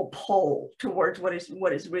inevitable pull towards what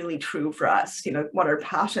is really true for us, what our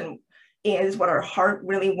passion is, what our heart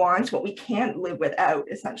really wants, what we can't live without,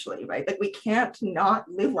 essentially, right? Like we can't not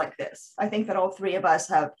live like this. I think that all three of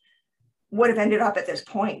us would have ended up at this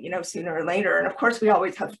point, sooner or later. And of course, we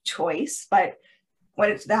always have choice, but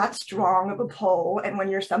when it's that strong of a pull, and when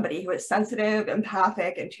you're somebody who is sensitive,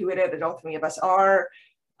 empathic, intuitive, as all three of us are,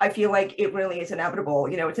 I feel like it really is inevitable.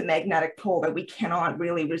 It's a magnetic pull that we cannot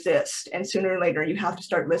really resist. And sooner or later, you have to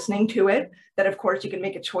start listening to it. That, of course, you can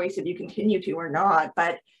make a choice if you continue to or not.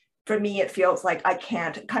 But for me, it feels like I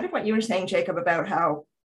can't, kind of what you were saying, Jacob, about how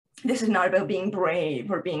this is not about being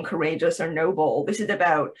brave or being courageous or noble. This is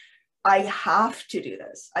about, I have to do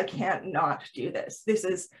this. I can't not do this. This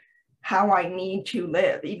is how I need to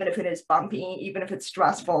live, even if it is bumpy, even if it's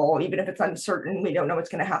stressful, even if it's uncertain, we don't know what's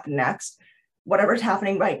going to happen next. Whatever's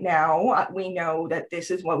happening right now, we know that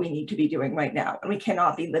this is what we need to be doing right now. And we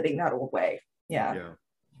cannot be living that old way. Yeah.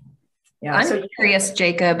 I'm curious,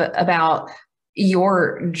 Jacob, about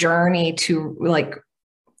your journey to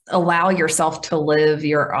allow yourself to live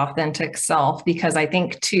your authentic self, because I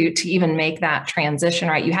think to even make that transition,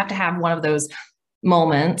 right, you have to have one of those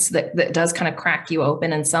moments that does kind of crack you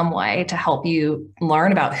open in some way to help you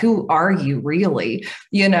learn about who are you really,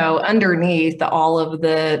 underneath all of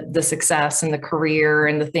the success and the career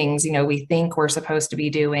and the things, we think we're supposed to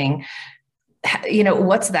be doing.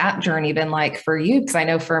 What's that journey been like for you? Because I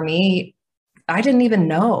know for me, I didn't even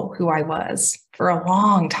know who I was for a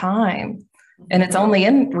long time. And it's only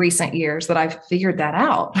in recent years that I've figured that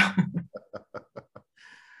out.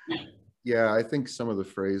 Yeah, I think some of the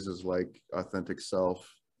phrases like authentic self,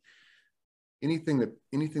 anything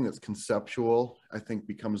that's conceptual, I think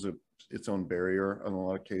becomes its own barrier in a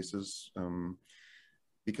lot of cases,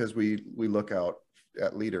 because we look out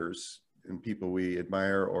at leaders and people we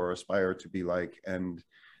admire or aspire to be like, and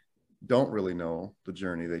don't really know the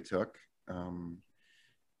journey they took.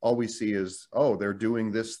 All we see is, oh, they're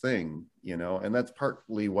doing this thing, and that's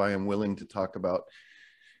partly why I'm willing to talk about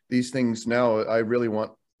these things now. I really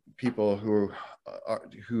want people who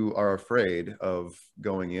are afraid of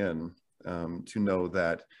going in to know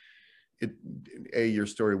that your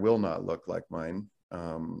story will not look like mine,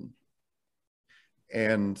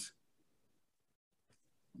 and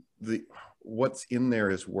what's in there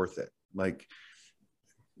is worth it. Like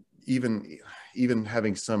even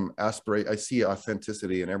having some aspiration, I see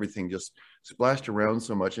authenticity and everything just splashed around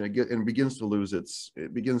so much, and it begins to lose its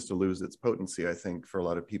potency, I think, for a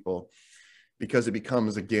lot of people, because it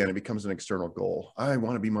becomes an external goal. I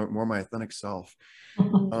want to be more my authentic self.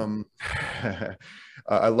 I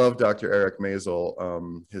love Dr. Eric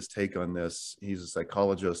Maisel, his take on this. He's a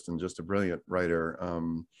psychologist and just a brilliant writer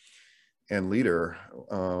and leader.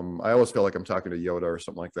 I always feel like I'm talking to Yoda or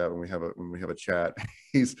something like that when we have a chat.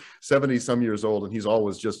 He's 70 some years old, and he's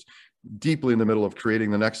always just deeply in the middle of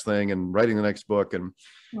creating the next thing and writing the next book. And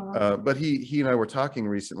wow. But he and I were talking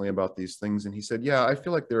recently about these things, and he said, yeah, I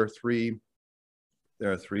feel like there are three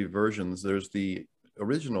versions. There's the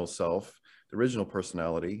original self, the original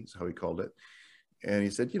personality is how he called it. And he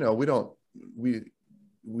said, we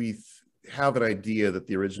have an idea that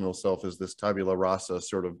the original self is this tabula rasa,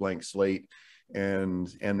 sort of blank slate, and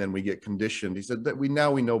then we get conditioned. He said that we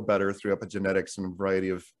know better through epigenetics and a variety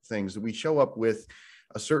of things, that we show up with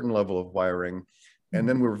a certain level of wiring, and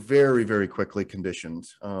then we're very, very quickly conditioned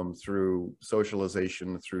through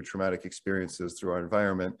socialization, through traumatic experiences, through our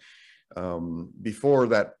environment. Before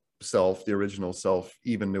that self, the original self,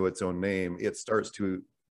 even knew its own name, it starts to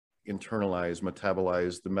internalize,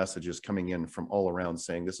 metabolize the messages coming in from all around,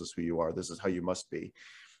 saying, this is who you are, this is how you must be,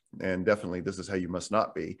 and definitely this is how you must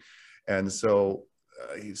not be. And so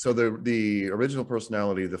the original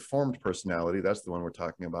personality, the formed personality, that's the one we're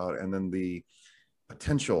talking about, and then the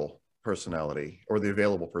potential personality, or the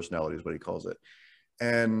available personality is what he calls it.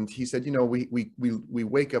 And he said, we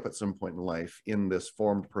wake up at some point in life in this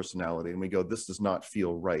formed personality, and we go, this does not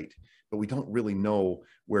feel right, but we don't really know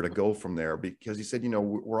where to go from there, because he said,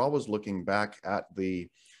 we're always looking back at the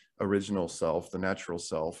original self, the natural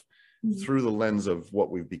self, through the lens of what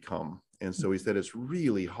we've become. And so he said, it's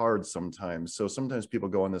really hard sometimes. So sometimes people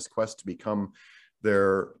go on this quest to become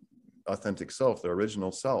their authentic self, their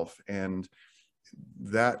original self. And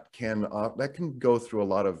that can go through a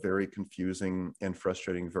lot of very confusing and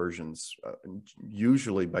frustrating versions,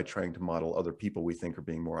 usually by trying to model other people we think are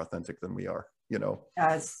being more authentic than we are,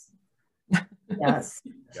 Yes. Yes.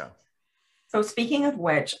 Yeah. So speaking of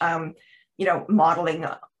which, modeling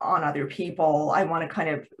on other people, I want to kind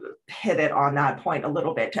of pivot on that point a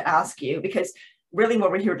little bit to ask you, because really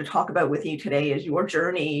what we're here to talk about with you today is your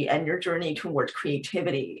journey towards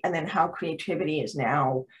creativity, and then how creativity is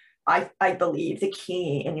now, I believe, the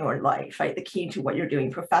key in your life, right? The key to what you're doing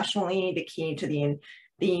professionally, the key to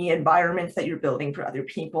the environments that you're building for other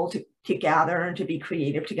people to gather and to be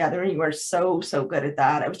creative together. You are so good at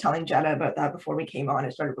that. I was telling Jenna about that before we came on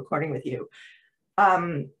and started recording with you.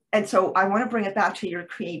 And so I want to bring it back to your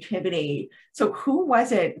creativity. So who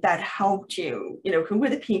was it that helped you? Who were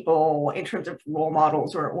the people in terms of role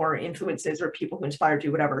models or influences or people who inspired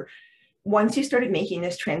you, whatever? Once you started making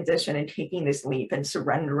this transition and taking this leap and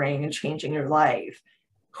surrendering and changing your life,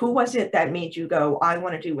 who was it that made you go, I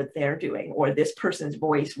want to do what they're doing, or this person's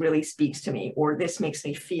voice really speaks to me, or this makes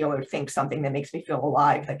me feel or think something that makes me feel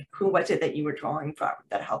alive? Like, who was it that you were drawing from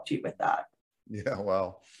that helped you with that? Yeah,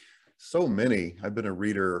 wow. So many. I've been a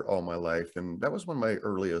reader all my life, and that was one of my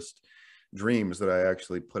earliest dreams that I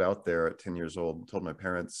actually put out there at 10 years old. Told my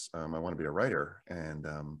parents I want to be a writer, and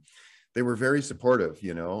they were very supportive.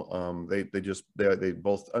 They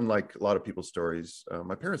both, unlike a lot of people's stories,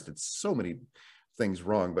 my parents did so many things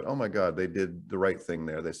wrong, but oh my God, they did the right thing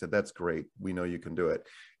there. They said, that's great. We know you can do it.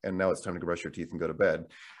 And now it's time to go brush your teeth and go to bed.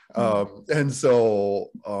 And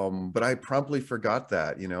so, but I promptly forgot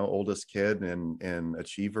that, you know, oldest kid and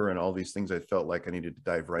achiever and all these things. I felt like I needed to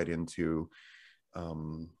dive right into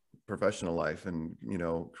professional life and, you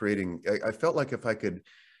know, creating, I felt like if I could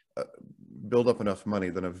build up enough money,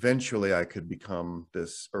 then eventually I could become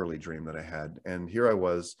this early dream that I had. And here I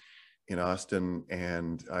was in Austin,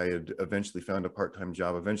 and I had eventually found a part-time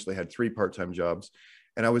job, eventually had 3 part-time jobs.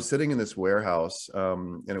 And I was sitting in this warehouse,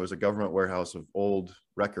 and it was a government warehouse of old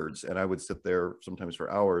records. And I would sit there sometimes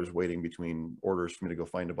for hours waiting between orders for me to go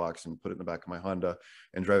find a box and put it in the back of my Honda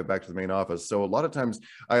and drive it back to the main office. So a lot of times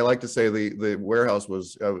I like to say the warehouse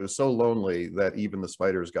was so lonely that even the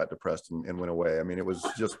spiders got depressed and went away. I mean, it was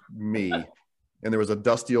just me. And there was a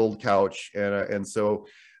dusty old couch. And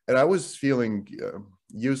I was feeling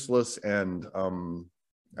useless and,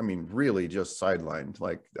 I mean, really just sidelined.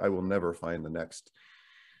 Like, I will never find the next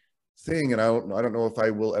thing. And I don't know if I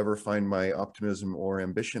will ever find my optimism or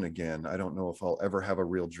ambition again. I don't know if I'll ever have a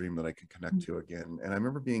real dream that I can connect to again. And I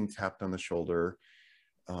remember being tapped on the shoulder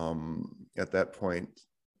at that point.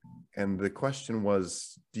 And the question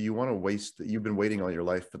was, do you want to waste, you've been waiting all your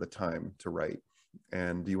life for the time to write.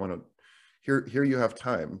 And do you want to, here you have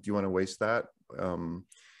time. Do you want to waste that?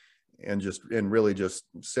 And really just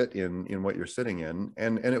sit in what you're sitting in.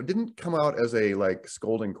 And it didn't come out as a like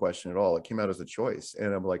scolding question at all. It came out as a choice.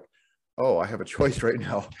 And I'm like, oh, I have a choice right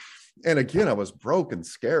now. And again, I was broke and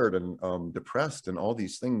scared and depressed and all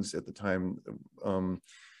these things at the time.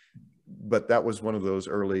 But that was one of those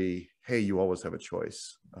early, hey, you always have a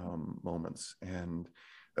choice moments. And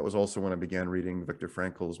that was also when I began reading Viktor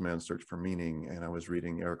Frankl's Man's Search for Meaning. And I was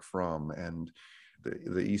reading Erich Fromm and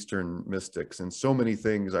the Eastern mystics, and so many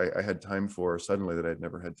things I had time for suddenly that I'd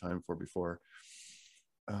never had time for before.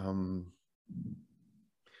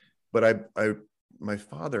 But my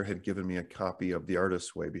father had given me a copy of The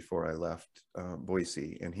Artist's Way before I left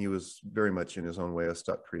Boise, and he was very much in his own way a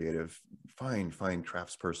stuck creative, fine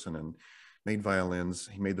craftsperson, and made violins.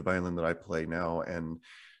 He made the violin that I play now. And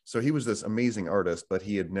so he was this amazing artist, but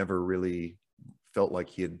he had never really felt like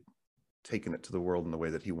he had taken it to the world in the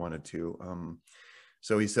way that he wanted to.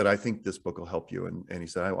 So he said, I think this book will help you. And he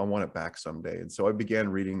said, I want it back someday. And so I began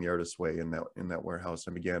reading The Artist's Way in that warehouse.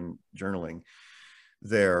 I began journaling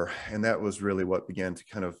there. And that was really what began to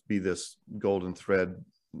kind of be this golden thread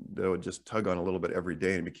that I would just tug on a little bit every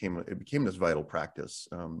day. And it became this vital practice,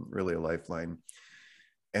 really a lifeline.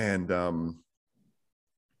 And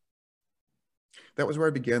that was where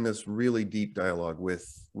I began this really deep dialogue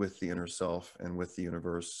with the inner self and with the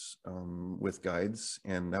universe, with guides.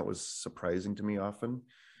 And that was surprising to me often.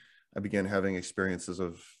 I began having experiences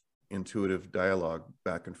of intuitive dialogue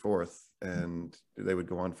back and forth, and they would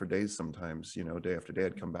go on for days sometimes, you know, day after day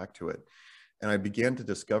I'd come back to it. And I began to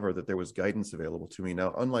discover that there was guidance available to me.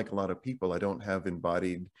 Now, unlike a lot of people, I don't have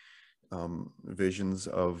embodied visions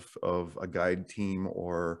of a guide team,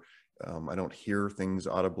 or I don't hear things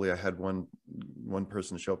audibly. I had one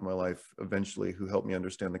person show up in my life eventually who helped me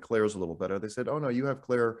understand the clairs a little better. They said, oh no, you have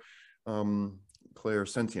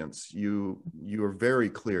clairsentience. You are very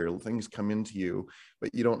clear. Things come into you,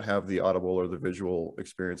 but you don't have the audible or the visual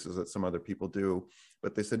experiences that some other people do.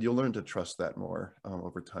 But they said, you'll learn to trust that more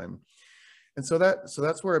over time. And so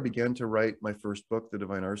that's where I began to write my first book, The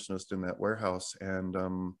Divine Arsonist, in that warehouse. And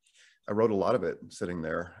I wrote a lot of it sitting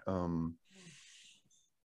there.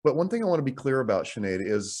 But one thing I want to be clear about, Sinead,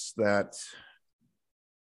 is that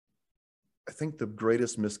I think the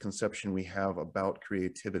greatest misconception we have about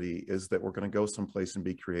creativity is that we're going to go someplace and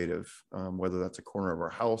be creative, whether that's a corner of our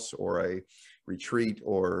house or a retreat,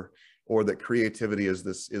 or that creativity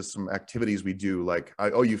is some activities we do, like,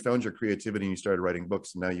 oh, you found your creativity and you started writing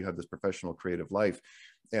books and now you have this professional creative life.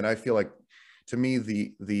 And I feel like, to me,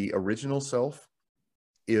 the original self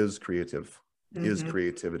is creative, is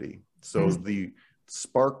creativity. So the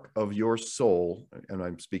spark of your soul, and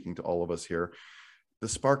I'm speaking to all of us here, the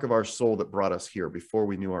spark of our soul that brought us here before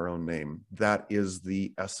we knew our own name, that is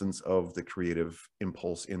the essence of the creative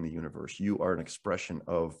impulse in the universe. You are an expression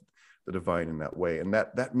of the divine in that way. And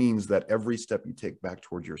that means that every step you take back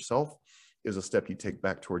towards yourself is a step you take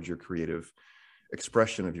back towards your creative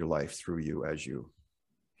expression of your life through you as you.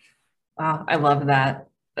 Wow, I love that.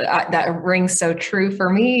 That rings so true for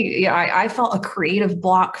me. Yeah, I felt a creative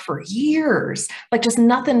block for years, like just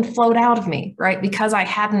nothing flowed out of me, right? Because I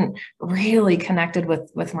hadn't really connected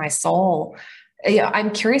with my soul. Yeah,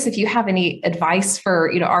 I'm curious if you have any advice for,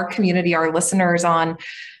 our community, our listeners, on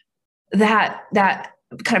that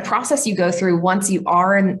kind of process you go through once you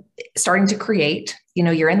are starting to create.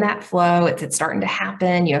 You're in that flow. It's starting to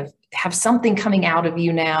happen. You have have something coming out of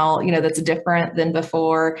you now, that's different than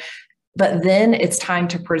before. But then it's time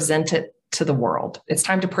to present it to the world. It's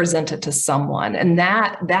time to present it to someone. And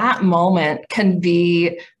that moment can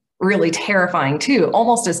be really terrifying too,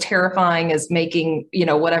 almost as terrifying as making,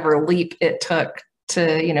 whatever leap it took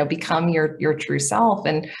to, become your true self.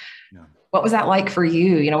 And Yeah. what was that like for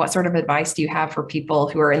you? What sort of advice do you have for people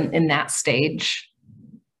who are in that stage?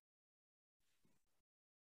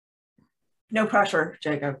 No pressure,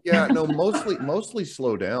 Jacob. Yeah, no, mostly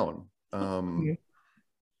slow down.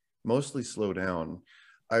 Mostly slow down.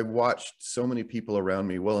 I watched so many people around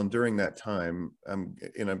me. Well, and during that time,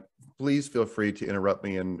 please feel free to interrupt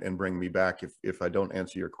me and bring me back if I don't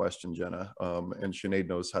answer your question, Jenna. And Sinead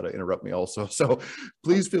knows how to interrupt me also. So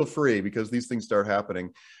please feel free, because these things start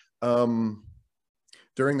happening.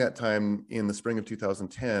 During that time in the spring of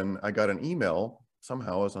 2010, I got an email.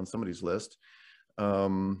 Somehow I was on somebody's list.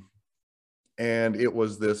 And it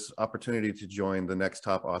was this opportunity to join the Next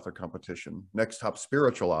Top Author competition, Next Top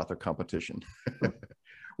Spiritual Author competition,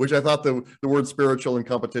 which I thought the word spiritual and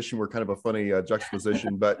competition were kind of a funny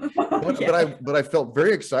juxtaposition, but I felt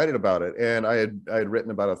very excited about it. And I had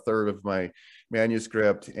written about a third of my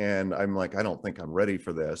manuscript, and I'm like, I don't think I'm ready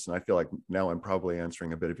for this. And I feel like now I'm probably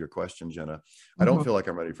answering a bit of your question, Jenna. I don't feel like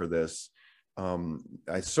I'm ready for this.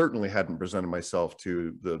 I certainly hadn't presented myself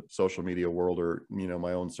to the social media world or,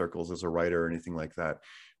 my own circles as a writer or anything like that.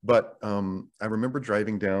 But I remember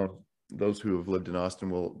driving down, those who have lived in Austin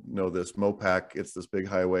will know this, Mopac, it's this big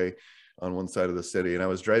highway on one side of the city. And I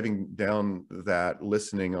was driving down that,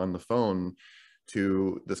 listening on the phone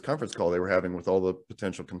to this conference call they were having with all the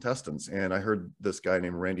potential contestants. And I heard this guy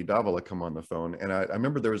named Randy Davila come on the phone. And I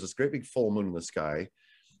remember there was this great big full moon in the sky.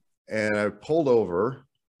 And I pulled over,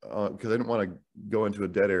 because I didn't want to go into a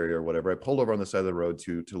dead area or whatever. I pulled over on the side of the road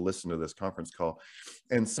to listen to this conference call,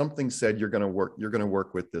 and something said, you're going to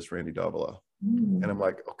work with this Randy Davila. And I'm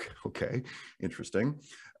like, okay, interesting.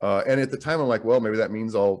 And at the time I'm like, well, maybe that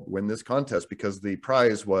means I'll win this contest, because the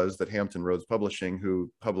prize was that Hampton Roads Publishing,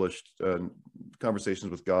 who published Conversations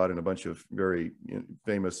with God and a bunch of very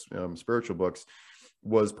famous spiritual books,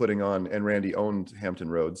 was putting on, and Randy owned Hampton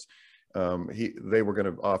Roads. They were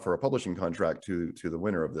going to offer a publishing contract to the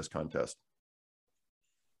winner of this contest.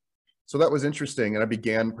 So that was interesting. And I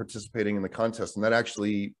began participating in the contest, and that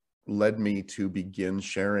actually led me to begin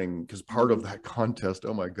sharing, because part of that contest,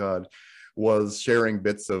 oh my God, was sharing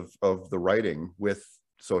bits of the writing with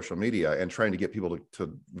social media and trying to get people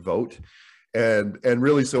to vote. And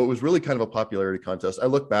really, so it was really kind of a popularity contest. I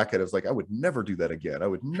look back at it, it's like, I would never do that again. I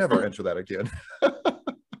would never enter that again.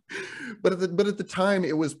 But at the time,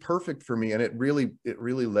 it was perfect for me, and it really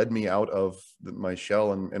led me out of my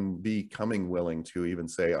shell, and becoming willing to even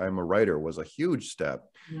say I'm a writer was a huge step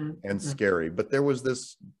and scary. But there was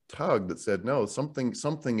this tug that said, no, something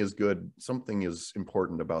is good, something is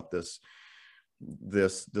important about this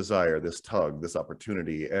desire, this tug, this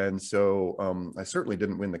opportunity. And so I certainly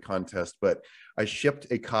didn't win the contest, but I shipped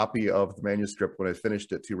a copy of the manuscript when I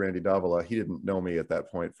finished it to Randy Davila. He didn't know me at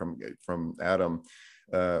that point from Adam.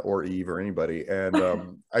 Or Eve or anybody. And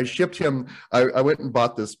I shipped him, I went and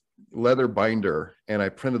bought this leather binder, and I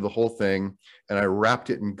printed the whole thing, and I wrapped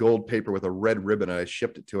it in gold paper with a red ribbon, and I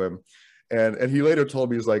shipped it to him. And he later told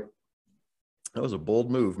me, he's like, that was a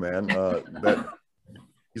bold move, man.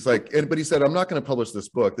 He's like, but he said, I'm not going to publish this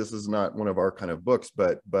book. This is not one of our kind of books,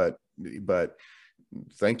 but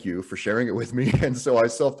thank you for sharing it with me. And so I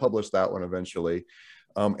self-published that one eventually.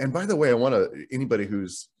 And by the way, I want anybody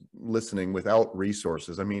who's listening without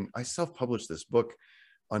resources, I mean, I self-published this book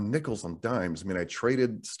on nickels and dimes. I mean, I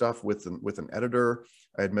traded stuff with an editor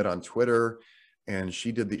I had met on Twitter, and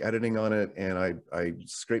she did the editing on it. And I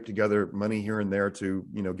scraped together money here and there to,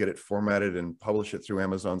 get it formatted and publish it through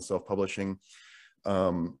Amazon self-publishing.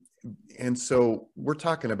 And so we're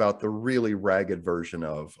talking about the really ragged version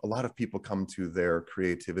of, a lot of people come to their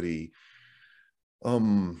creativity,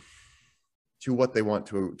 to what they want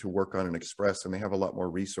to work on and express, and they have a lot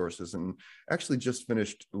more resources. And actually just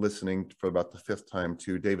finished listening for about the 5th time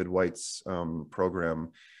to David White's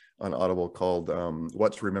program on Audible called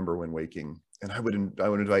What to Remember When Waking. And I would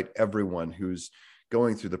invite everyone who's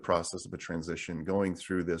going through the process of a transition, going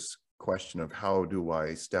through this question of how do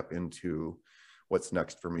I step into what's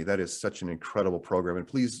next for me. That is such an incredible program. And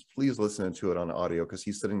please listen to it on audio, because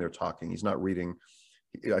he's sitting there talking. He's not reading.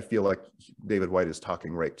 I feel like David White is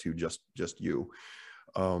talking right to just you.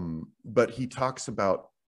 But he talks about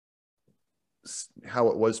how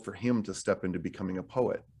it was for him to step into becoming a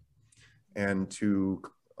poet and to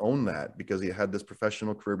own that, because he had this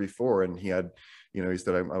professional career before, and he had, he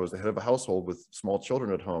said, I was the head of a household with small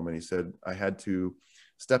children at home. And he said, I had to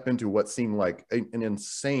step into what seemed like an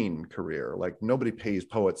insane career. Like nobody pays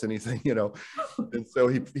poets anything, you know? And so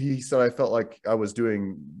he said, I felt like I was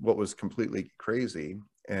doing what was completely crazy.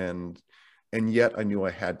 And yet I knew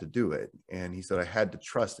I had to do it. And he said, I had to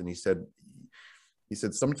trust. And he said,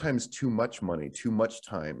 sometimes too much money, too much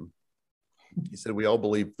time. He said, we all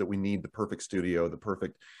believe that we need the perfect studio, the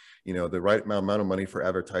perfect, you know, the right amount of money for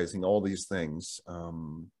advertising, all these things.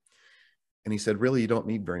 And he said, really, you don't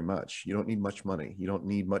need very much. You don't need much money. You don't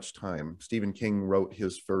need much time. Stephen King wrote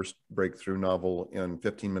his first breakthrough novel in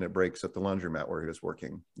 15-minute breaks at the laundromat where he was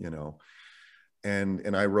working, you know.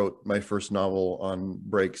 And I wrote my first novel on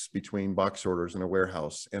breaks between box orders in a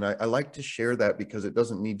warehouse. And I like to share that because it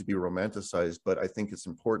doesn't need to be romanticized, but I think it's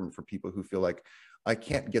important for people who feel like I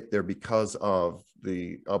can't get there because of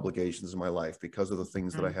the obligations in my life, because of the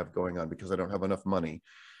things that I have going on, because I don't have enough money.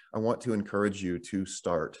 I want to encourage you to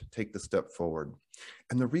start, take the step forward.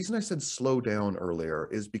 And the reason I said slow down earlier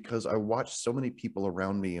is because I watched so many people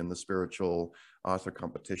around me in the spiritual author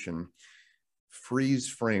competition freeze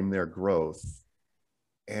frame their growth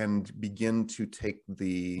and begin to take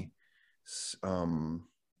begin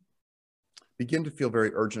to feel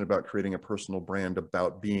very urgent about creating a personal brand,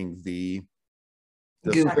 about being the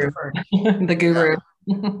guru. The guru.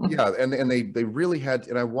 Yeah, and they really had,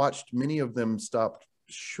 and I watched many of them stop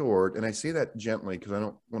short, and I say that gently because I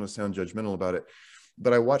don't want to sound judgmental about it,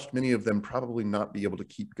 but I watched many of them probably not be able to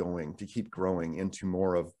keep going, to keep growing into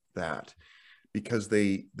more of that, because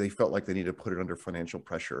they felt like they needed to put it under financial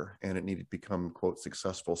pressure and it needed to become, quote,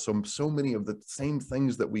 successful. So many of the same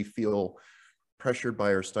things that we feel pressured by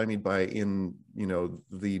or stymied by in, you know,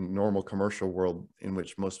 the normal commercial world in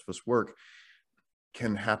which most of us work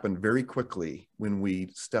can happen very quickly when we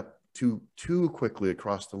step too quickly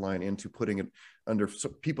across the line into putting it under. So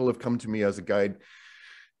people have come to me as a guide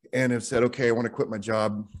and have said, okay, I want to quit my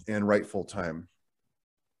job and write full time.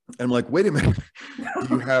 And I'm like, wait a minute,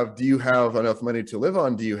 do you have enough money to live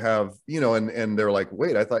on? Do you have, you know, and they're like,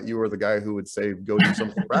 wait, I thought you were the guy who would say, go do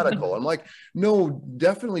something radical. I'm like, no,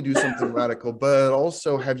 definitely do something radical, but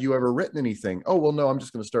also, have you ever written anything? Oh, well, no, I'm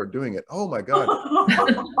just going to start doing it. Oh my God.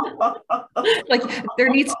 Like there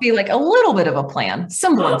needs to be like a little bit of a plan,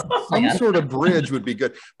 semblance of a plan. Some sort of bridge would be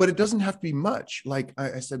good, but it doesn't have to be much. Like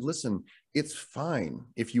I said, listen, it's fine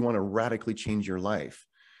if you want to radically change your life,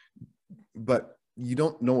 but you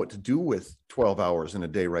don't know what to do with 12 hours in a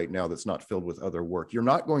day right now that's not filled with other work. You're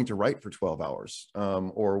not going to write for 12 hours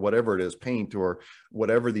or whatever it is, paint or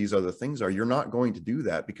whatever these other things are. You're not going to do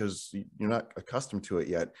that because you're not accustomed to it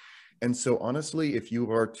yet. And so honestly, if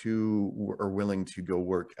you are willing to go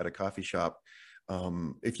work at a coffee shop,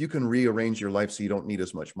 if you can rearrange your life so you don't need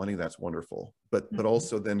as much money, that's wonderful. But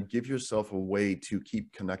also then give yourself a way to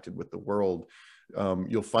keep connected with the world.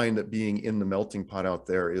 You'll find that being in the melting pot out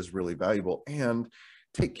there is really valuable. And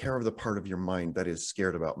take care of the part of your mind that is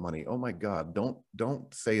scared about money. Oh my God,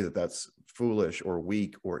 don't say that that's foolish or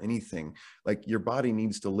weak or anything. Like your body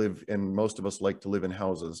needs to live, and most of us like to live in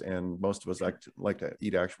houses, and most of us like to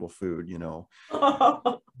eat actual food, you know.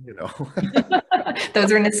 You know.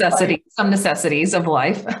 Those are necessities, some necessities of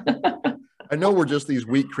life. I know we're just these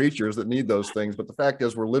weak creatures that need those things, but the fact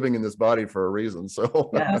is we're living in this body for a reason.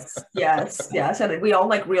 So yes. And we all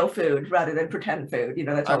like real food rather than pretend food. You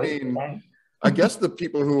know, that's always the thing. I guess the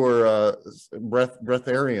people who were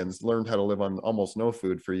breatharians learned how to live on almost no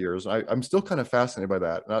food for years. I'm still kind of fascinated by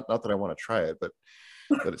that. Not that I want to try it, but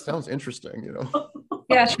it sounds interesting, you know.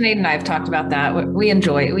 Yeah, Sinead and I have talked about that. We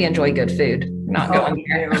enjoy good food. Not going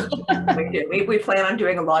there. We plan on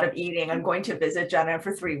doing a lot of eating. I'm going to visit Jenna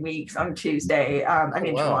for 3 weeks on Tuesday. I'm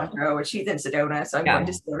in Toronto and she's in Sedona, so I'm going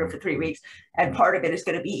to Sedona for 3 weeks. And part of it is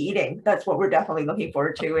going to be eating. That's what we're definitely looking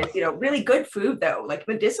forward to. Is, you know, really good food though, like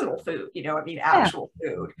medicinal food. You know, I mean, actual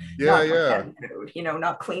food. Not food. You know,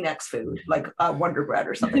 not Kleenex food, like Wonder Bread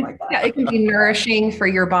or something like that. Yeah, it can be nourishing for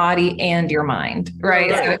your body and your mind,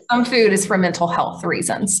 right? So some food is for mental health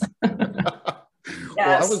reasons.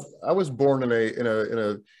 Yes. Well, I was born in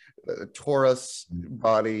a Taurus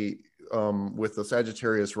body with a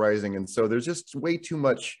Sagittarius rising, and so there's just way too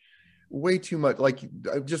much. Like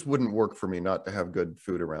it just wouldn't work for me not to have good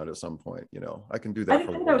food around at some point. You know, I can do that. I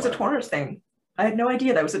didn't think that was a Taurus thing. I had no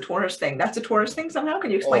idea that was a Taurus thing. That's a Taurus thing somehow. Can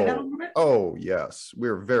you explain that a little bit? Oh yes,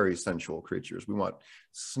 we're very sensual creatures. We want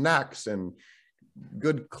snacks and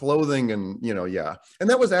good clothing, and you know, And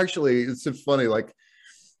that was actually, it's so funny, like,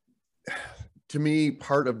 to me,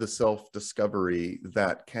 part of the self-discovery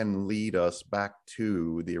that can lead us back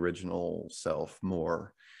to the original self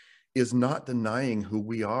more is not denying who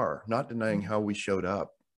we are, not denying how we showed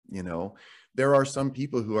up. You know, there are some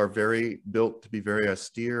people who are very built to be very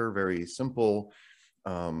austere, very simple,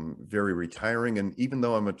 very retiring. And even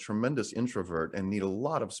though I'm a tremendous introvert and need a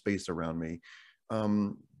lot of space around me,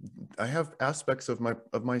 I have aspects of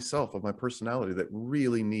myself, of my personality, that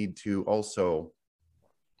really need to also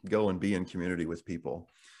go and be in community with people.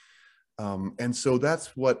 And so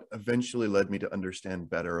that's what eventually led me to understand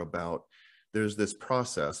better about, there's this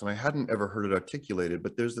process, and I hadn't ever heard it articulated,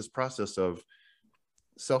 but there's this process of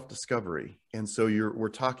self-discovery. And so we're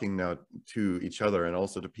talking now to each other and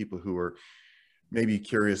also to people who are maybe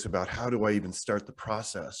curious about, how do I even start the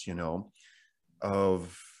process, you know,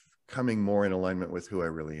 of coming more in alignment with who I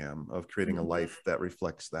really am, of creating a life that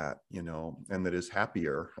reflects that, you know, and that is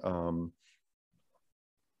happier. And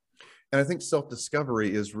I think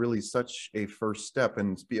self-discovery is really such a first step,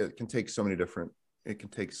 and it can take so many different,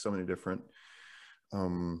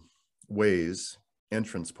 ways,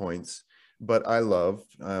 entrance points. But I love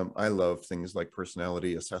things like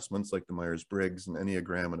personality assessments, like the Myers-Briggs and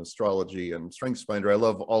Enneagram and astrology and StrengthsFinder. I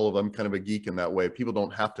love all of them. I'm kind of a geek in that way. People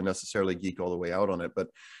don't have to necessarily geek all the way out on it, but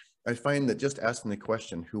I find that just asking the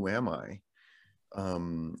question, who am I,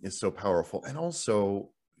 is so powerful. And also,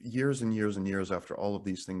 years and years and years after all of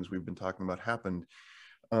these things we've been talking about happened,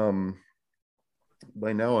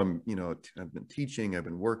 by now I'm, you know, I've been teaching, I've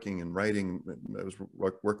been working and writing. I was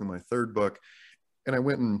working my third book, and I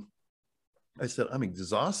went and I said, I'm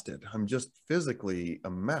exhausted. I'm just physically a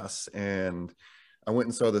mess. And I went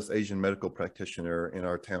and saw this Asian medical practitioner in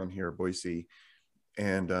our town here, Boise.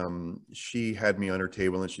 And she had me on her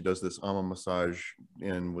table, and she does this ama massage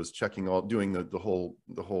and was checking doing the whole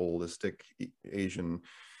holistic Asian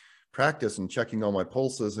practice and checking all my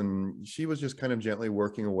pulses. And she was just kind of gently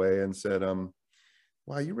working away and said,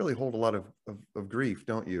 wow, you really hold a lot of grief,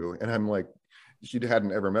 don't you? And I'm like, she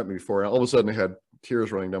hadn't ever met me before. And all of a sudden I had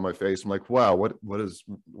tears running down my face. I'm like, wow,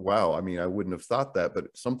 wow. I mean, I wouldn't have thought that, but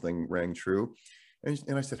something rang true. And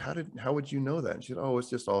I said, how would you know that? And she said, oh, it's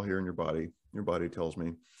just all here in your body. Your body tells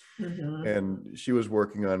me. And she was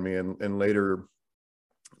working on me. And later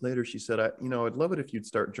she said, I'd love it if you'd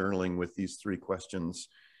start journaling with these 3 questions.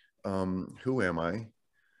 Who am I?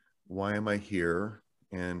 Why am I here?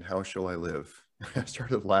 And how shall I live? I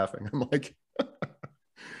started laughing. I'm like,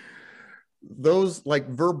 those, like,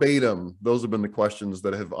 verbatim, those have been the questions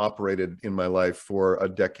that have operated in my life for a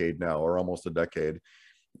decade now, or almost a decade.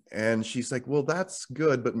 And she's like, well, that's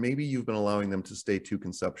good, but maybe you've been allowing them to stay too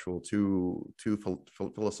conceptual, too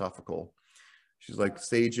philosophical. She's like,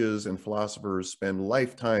 sages and philosophers spend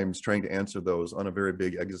lifetimes trying to answer those on a very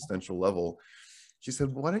big existential level. She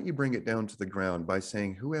said, why don't you bring it down to the ground by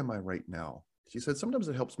saying, who am I right now? She said, sometimes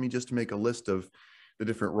it helps me just to make a list of the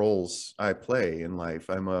different roles I play in life.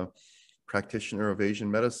 I'm a practitioner of Asian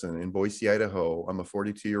medicine in Boise, Idaho. I'm a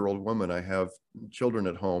 42-year-old woman. I have children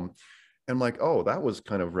at home. And I'm like, oh, that was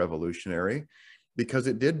kind of revolutionary, because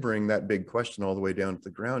it did bring that big question all the way down to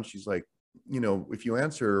the ground. She's like, you know, if you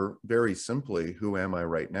answer very simply, who am I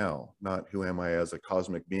right now? Not who am I as a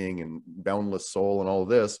cosmic being and boundless soul and all of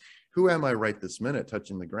this, who am I right this minute,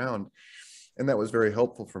 touching the ground? And that was very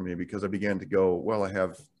helpful for me, because I began to go, well, I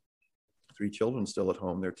have 3 children still at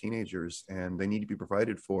home. They're teenagers and they need to be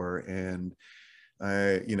provided for. And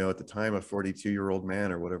I, you know, at the time, a 42-year-old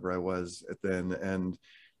man or whatever I was then.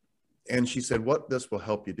 And she said, what this will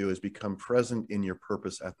help you do is become present in your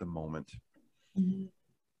purpose at the moment.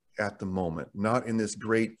 At the moment, not in this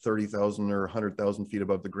great 30,000 or 100,000 feet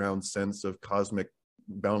above the ground sense of cosmic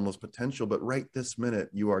boundless potential, but right this minute,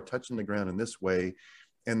 you are touching the ground in this way.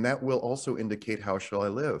 And that will also indicate, how shall I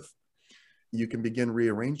live? You can begin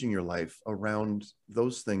rearranging your life around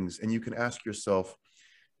those things. And you can ask yourself,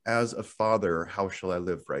 as a father, how shall I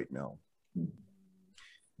live right now?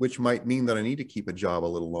 Which might mean that I need to keep a job a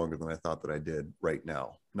little longer than I thought that I did right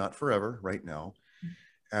now. Not forever, right now.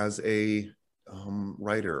 As a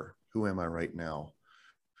writer, who am I right now?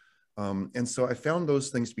 And so I found those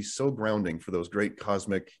things to be so grounding for those great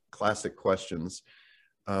cosmic classic questions.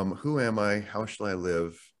 Who am I? How shall I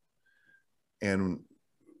live? And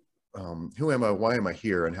who am I? Why am I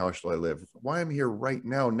here? And how shall I live? Why I'm here right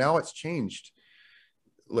now. Now it's changed,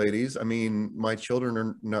 ladies. I mean, my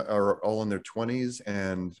children are all in their 20s,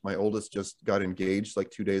 and my oldest just got engaged like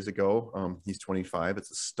 2 days ago. He's 25.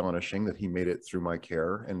 It's astonishing that he made it through my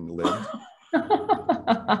care and lived.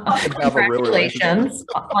 Congratulations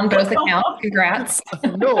on both accounts. Congrats.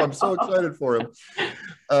 No, I'm so excited for him.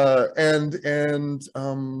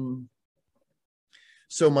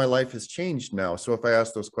 So my life has changed now. So if I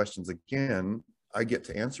ask those questions again, I get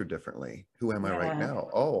to answer differently. Who am I right now?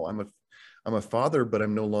 Oh, I'm a father, but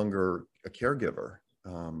I'm no longer a caregiver.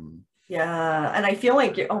 Yeah, and I feel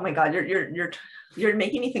like, oh my God, you're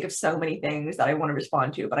making me think of so many things that I want to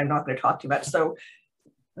respond to, but I'm not going to talk too much. So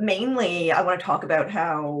mainly I want to talk about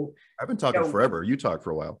how, I've been talking forever. You talk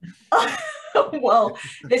for a while. well,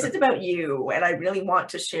 this is about you, and I really want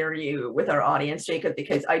to share you with our audience, Jacob,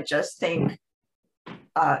 because I just think,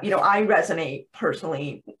 I resonate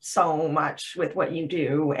personally so much with what you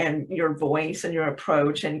do and your voice and your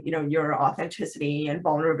approach and, your authenticity and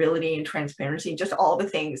vulnerability and transparency, just all the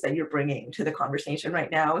things that you're bringing to the conversation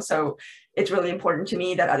right now. So it's really important to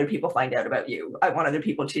me that other people find out about you. I want other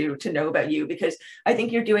people to know about you, because I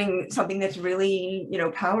think you're doing something that's really,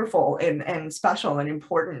 powerful and special and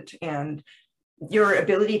important. And your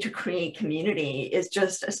ability to create community is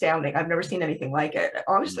just astounding. I've never seen anything like it,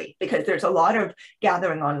 honestly, because there's a lot of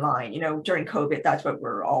gathering online. During COVID, that's what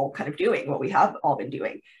we're all kind of doing, what we have all been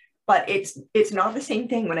doing. But it's not the same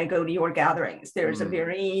thing when I go to your gatherings. There's a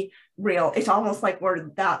very real, it's almost like we're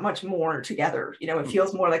that much more together. It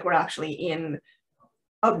feels more like we're actually in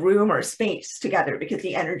a room or a space together, because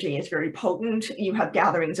the energy is very potent. You have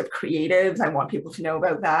gatherings of creatives. I want people to know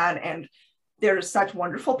about that. And there's such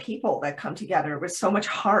wonderful people that come together with so much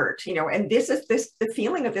heart, and the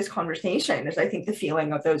feeling of this conversation is, I think, the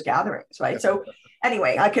feeling of those gatherings, right? So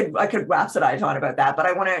anyway, I could rhapsodize on about that, but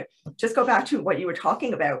I want to just go back to what you were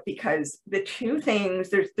talking about, because the two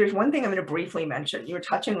things, there's one thing I'm going to briefly mention. You were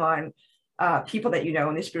touching on people that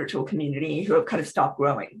in the spiritual community who have kind of stopped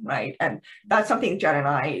growing, right? And that's something Jen and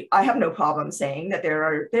I have no problem saying, that there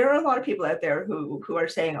are a lot of people out there who are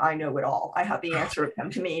saying, I know it all. I have the answer, come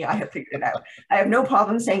to me. I have figured it out. I have no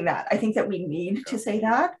problem saying that. I think that we need to say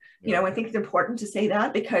that. I think it's important to say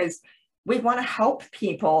that, because we want to help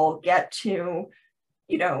people get to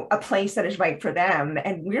a place that is right for them.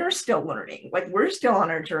 And we're still learning, like we're still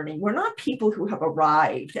on our journey. We're not people who have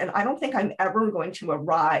arrived. And I don't think I'm ever going to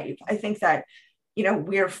arrive. I think that,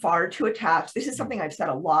 we're far too attached. This is something I've said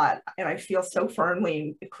a lot, and I feel so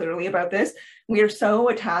firmly, clearly about this. We are so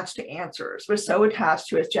attached to answers. We're so attached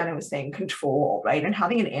to, as Jenna was saying, control, right? And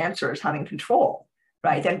having an answer is having control.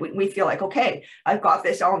 Right. Then we feel like, okay, I've got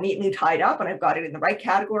this all neatly tied up and I've got it in the right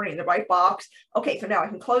category, in the right box. Okay, so now I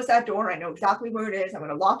can close that door. I know exactly where it is. I'm going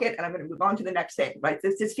to lock it and I'm going to move on to the next thing. Right.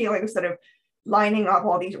 This feeling instead of lining up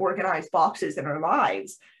all these organized boxes in our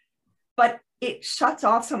lives. But it shuts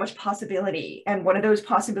off so much possibility. And one of those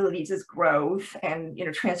possibilities is growth and,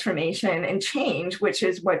 transformation and change, which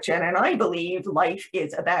is what Jen and I believe life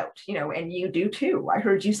is about, and you do too. I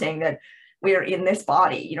heard you saying that we are in this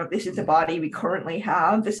body, this is the body we currently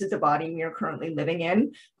have. This is the body we are currently living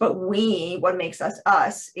in. But what makes us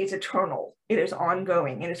is eternal. It is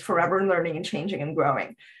ongoing. It is forever learning and changing and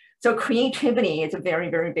growing. So creativity is a very,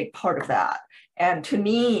 very big part of that. And to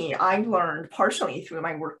me, I've learned partially through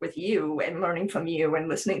my work with you and learning from you and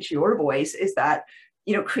listening to your voice is that,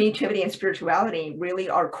 creativity and spirituality really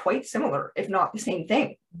are quite similar, if not the same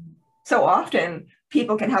thing. So often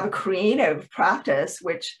people can have a creative practice,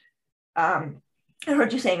 which I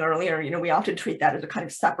heard you saying earlier, we often treat that as a kind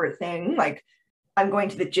of separate thing. Like I'm going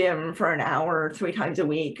to the gym for an hour 3 times a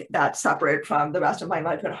week. That's separate from the rest of my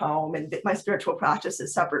life at home. And my spiritual practice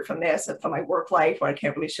is separate from this and from my work life, where I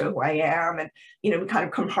can't really show who I am. And, we kind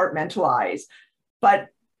of compartmentalize. But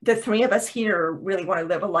the three of us here really want to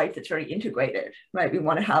live a life that's very integrated, right? We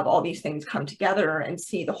want to have all these things come together and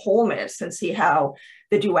see the wholeness and see how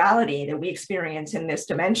the duality that we experience in this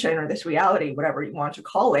dimension or this reality, whatever you want to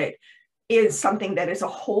call it, is something that is a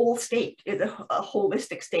whole state, is a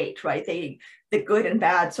holistic state, right? The good and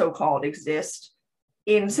bad, so-called, exist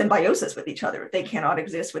in symbiosis with each other. They cannot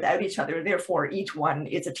exist without each other. Therefore, each one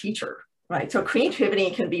is a teacher, right? So creativity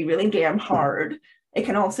can be really damn hard. It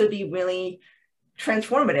can also be really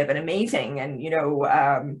transformative and amazing. And,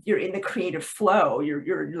 you're in the creative flow.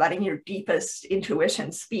 You're letting your deepest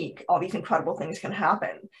intuition speak. All these incredible things can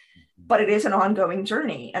happen. But it is an ongoing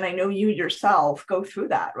journey. And I know you yourself go through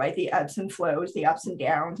that, right? The ebbs and flows, the ups and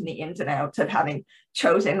downs and the ins and outs of having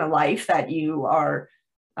chosen a life that you are,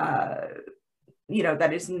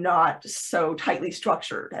 that is not so tightly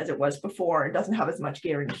structured as it was before. It doesn't have as much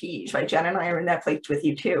guarantees, right? Jen and I are in that place with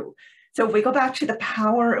you too. So if we go back to the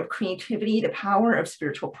power of creativity, the power of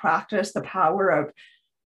spiritual practice, the power of,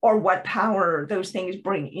 or what power those things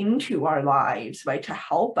bring into our lives, right? To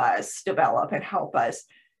help us develop and help us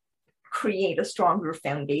create a stronger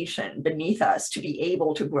foundation beneath us to be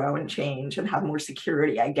able to grow and change and have more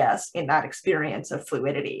security, I guess, in that experience of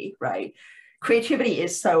fluidity, right? Creativity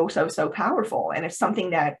is so, so, so powerful. And it's something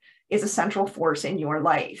that is a central force in your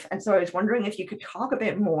life. And so I was wondering if you could talk a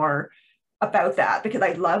bit more about that, because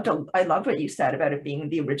I loved what you said about it being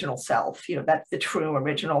the original self, that's the true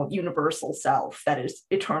original universal self that is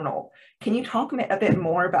eternal. Can you talk a bit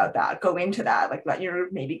more about that? Go into that, like let your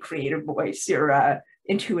maybe creative voice, your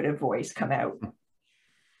intuitive voice come out.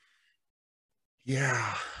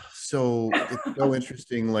 Yeah. So it's so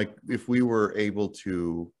interesting. Like if we were able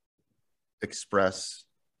to express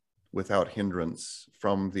without hindrance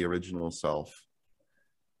from the original self,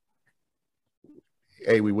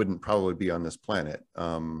 we wouldn't probably be on this planet.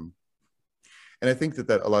 And I think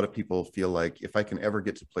that a lot of people feel like if I can ever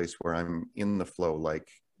get to a place where I'm in the flow, like,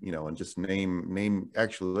 you know, and just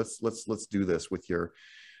actually, let's do this with your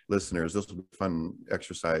listeners. This will be a fun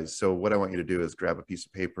exercise. So what I want you to do is grab a piece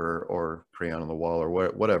of paper or crayon on the wall or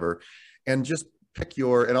whatever, and just pick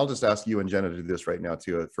and I'll just ask you and Jenna to do this right now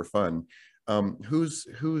too, for fun. Who's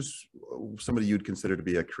somebody you'd consider to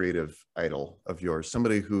be a creative idol of yours?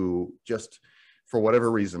 Somebody who just, for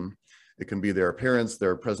whatever reason, it can be their appearance,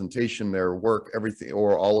 their presentation, their work, everything,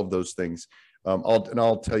 or all of those things.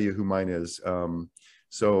 I'll tell you who mine is.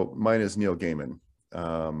 So mine is Neil Gaiman,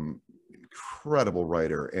 incredible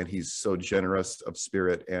writer, and he's so generous of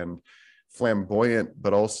spirit and flamboyant,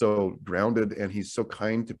 but also grounded, and he's so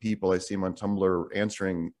kind to people. I see him on Tumblr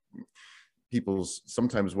answering people's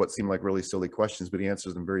sometimes what seem like really silly questions, but he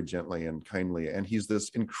answers them very gently and kindly. And he's this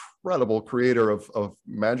incredible creator of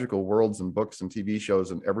magical worlds and books and TV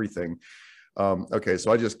shows and everything. Okay,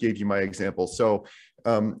 so I just gave you my example. So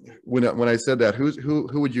when I said that, who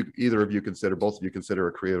would you, either of you consider, both of you consider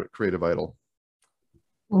a creative idol?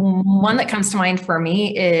 One that comes to mind for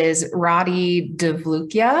me is Radhi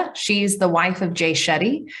Devlukia. She's the wife of Jay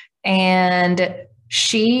Shetty, and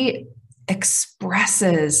she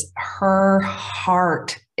expresses her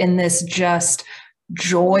heart in this just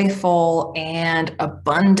joyful and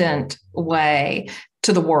abundant way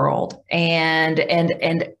to the world. And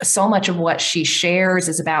so much of what she shares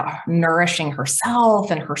is about nourishing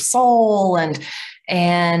herself and her soul and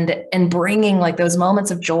bringing like those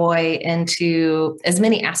moments of joy into as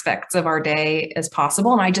many aspects of our day as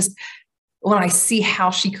possible. And when I see how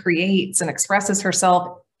she creates and expresses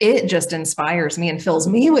herself, it just inspires me and fills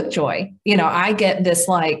me with joy. You know, I get this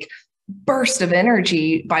like burst of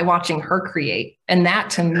energy by watching her create. And that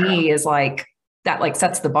to me is like, that like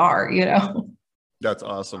sets the bar, you know? That's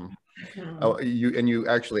awesome. You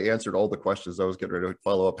actually answered all the questions I was getting ready to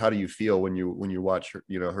follow up. How do you feel when you watch her,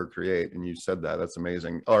 her create? And you said that. That's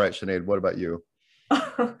amazing. All right, Sinead, what about you?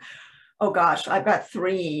 Oh gosh, I've got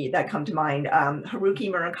three that come to mind.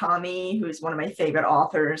 Haruki Murakami, who's one of my favorite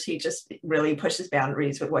authors. He just really pushes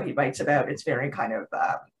boundaries with what he writes about. It's very kind of,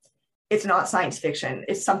 it's not science fiction.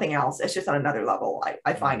 It's something else. It's just on another level.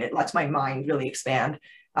 I find it lets my mind really expand.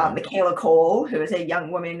 Michaela Cole, who is a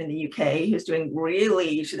young woman in the UK who's doing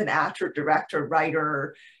she's an actor, director,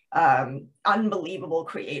 writer, unbelievable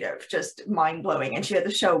creative, just mind-blowing. And she had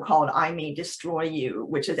the show called I May Destroy You,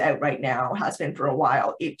 which is out right now, has been for a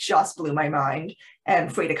while. It just blew my mind.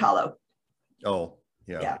 And Frida Kahlo. Oh,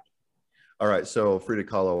 yeah. All right, so Frida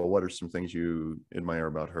Kahlo, what are some things you admire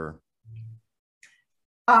about her?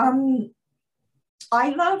 I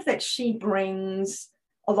love that she brings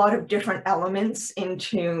a lot of different elements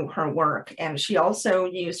into her work. And she also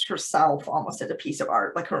used herself almost as a piece of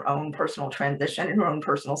art, like her own personal transition and her own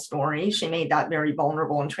personal story. She made that very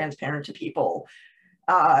vulnerable and transparent to people,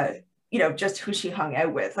 just who she hung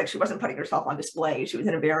out with. Like she wasn't putting herself on display. She was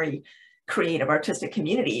in a very creative, artistic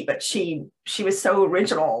community, but she was so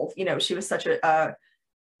original. She was such a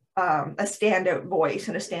standout voice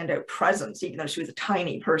and a standout presence, even though she was a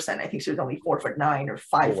tiny person. I think she was only 4'9" or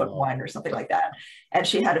 5'1" or something like that. And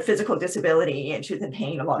she had a physical disability and she was in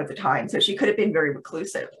pain a lot of the time. So she could have been very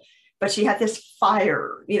reclusive, but she had this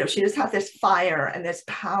fire, she just had this fire and this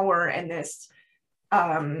power and this,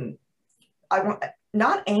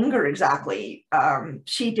 not anger exactly.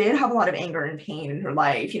 She did have a lot of anger and pain in her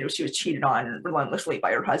life. She was cheated on relentlessly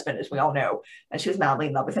by her husband, as we all know, and she was madly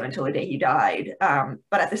in love with him until the day he died.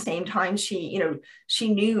 But at the same time, she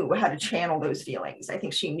knew how to channel those feelings. I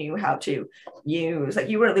think she knew how to use, like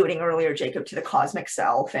you were alluding earlier, Jacob, to the cosmic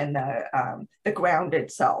self and the grounded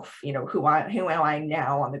self. Who am I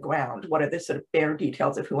now on the ground? What are the sort of bare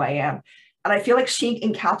details of who I am? And I feel like she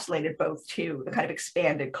encapsulated both too, the kind of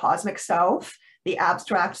expanded cosmic self, the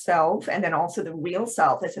abstract self, and then also the real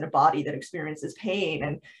self that's in a body that experiences pain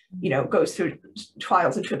and, goes through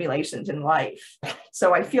trials and tribulations in life.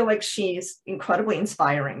 So I feel like she's incredibly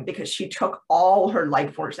inspiring because she took all her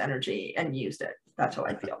life force energy and used it. That's how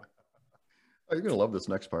I feel. Oh, you're going to love this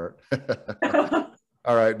next part.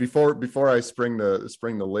 All right. Before I spring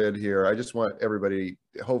the lid here, I just want everybody,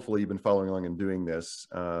 hopefully you've been following along and doing this,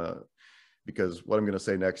 because what I'm going to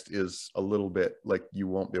say next is a little bit like you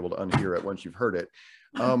won't be able to unhear it once you've heard it.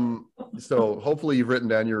 So hopefully you've written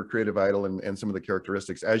down your creative idol and some of the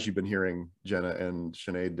characteristics as you've been hearing Jenna and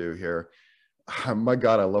Sinead do here. My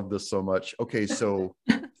God, I love this so much. Okay, so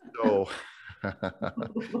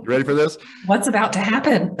You ready for this? What's about to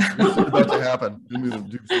happen? What's about to happen?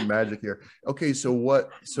 Do some magic here. Okay, so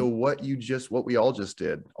what we all just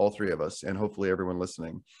did, all three of us, and hopefully everyone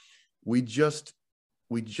listening, we just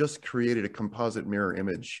created a composite mirror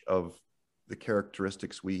image of the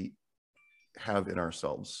characteristics we have in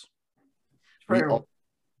ourselves.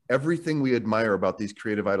 Everything we admire about these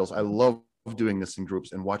creative idols. I love doing this in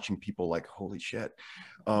groups and watching people like, holy shit.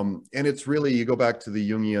 And it's really, you go back to the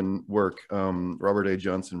Jungian work. Robert A.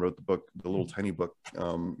 Johnson wrote the book, the little tiny book,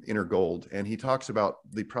 Inner Gold. And he talks about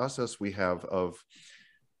the process we have of,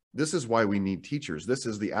 this is why we need teachers. This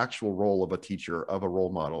is the actual role of a teacher, of a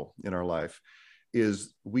role model in our life,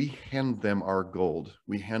 is we hand them our gold.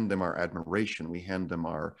 We hand them our admiration. We hand them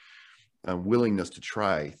our willingness to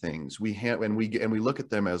try things. We look at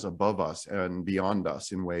them as above us and beyond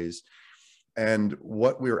us in ways. And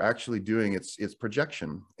what we're actually doing, it's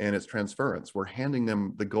projection and it's transference. We're handing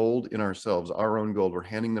them the gold in ourselves, our own gold. We're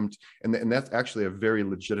handing them, and that's actually a very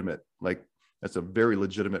legitimate, that's a very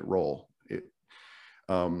legitimate role.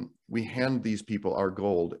 We hand these people our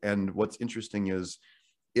gold. And what's interesting is,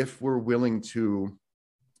 if we're willing to,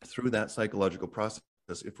 through that psychological process,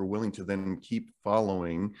 if we're willing to then keep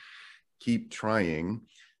following, keep trying,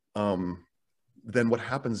 then what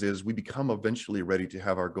happens is we become eventually ready to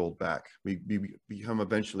have our gold back. We become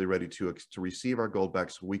eventually ready to receive our gold back,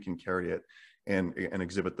 so we can carry it and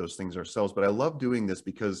exhibit those things ourselves. But I love doing this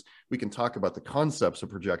because we can talk about the concepts of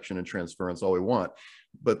projection and transference all we want,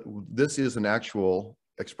 but this is an actual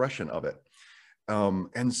expression of it.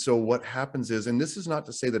 And so what happens is, and this is not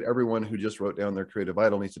to say that everyone who just wrote down their creative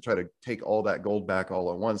idol needs to try to take all that gold back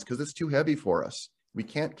all at once, because it's too heavy for us. We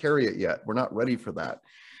can't carry it yet. We're not ready for that.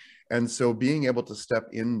 And so being able to step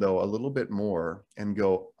in, though, a little bit more and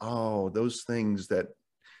go, oh, those things that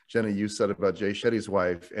Jenna, you said about Jay Shetty's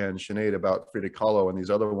wife, and Sinead about Frida Kahlo and these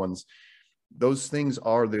other ones, those things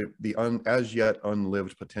are the as yet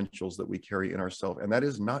unlived potentials that we carry in ourselves. And that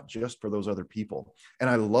is not just for those other people. And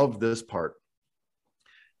I love this part.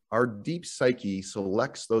 Our deep psyche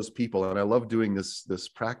selects those people. And I love doing this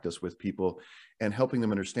practice with people and helping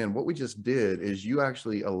them understand what we just did is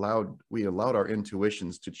we allowed our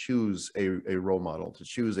intuitions to choose a role model, to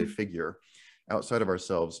choose a figure outside of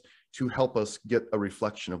ourselves to help us get a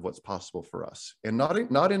reflection of what's possible for us. And not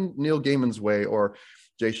in Neil Gaiman's way or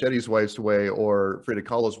Jay Shetty's wife's way or Frida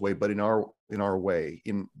Kahlo's way, but in our way.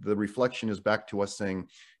 In the reflection is back to us saying,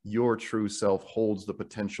 your true self holds the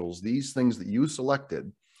potentials. These things that you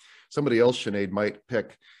selected, somebody else, Sinead, might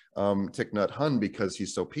pick Thich Nhat Hanh because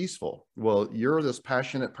he's so peaceful. Well, you're this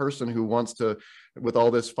passionate person who wants to, with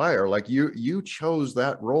all this fire, like you chose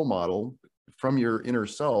that role model from your inner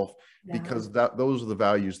self, because those are the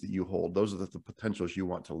values that you hold. Those are the potentials you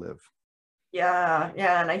want to live. Yeah.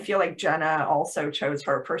 And I feel like Jenna also chose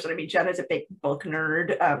her person. I mean, Jenna's a big book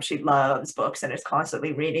nerd. She loves books and is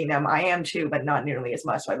constantly reading them. I am too, but not nearly as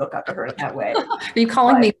much. So I look up to her in that way. Are you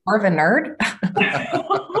calling me more of a nerd?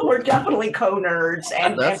 We're definitely co-nerds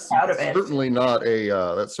and proud of it. Certainly not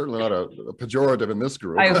that's certainly not a pejorative in this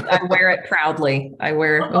group. I wear it proudly. I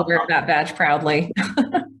wear that badge proudly.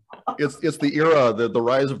 It's the era, the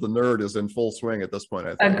rise of the nerd is in full swing at this point,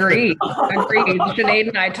 I think. Agreed. Sinead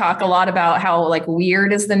and I talk a lot about how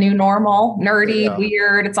weird is the new normal. Nerdy,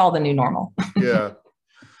 weird, it's all the new normal. Yeah.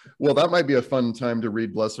 Well, that might be a fun time to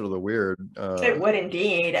read Blessed are the Weird. It would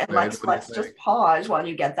indeed. And let's just pause while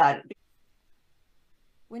you get that.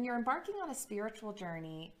 When you're embarking on a spiritual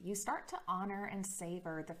journey, you start to honor and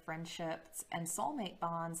savor the friendships and soulmate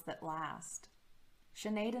bonds that last.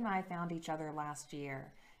 Sinead and I found each other last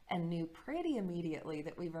year and knew pretty immediately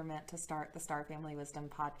that we were meant to start the Star Family Wisdom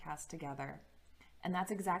podcast together. And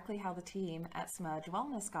that's exactly how the team at Smudge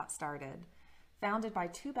Wellness got started. Founded by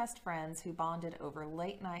two best friends who bonded over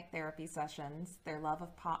late night therapy sessions, their love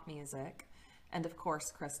of pop music, and of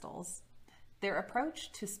course, crystals. Their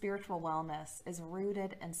approach to spiritual wellness is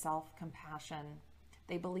rooted in self-compassion.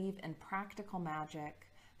 They believe in practical magic,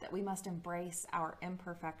 that we must embrace our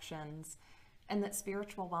imperfections, and that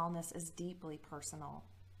spiritual wellness is deeply personal.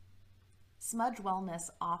 Smudge Wellness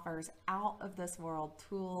offers out-of-this-world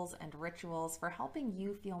tools and rituals for helping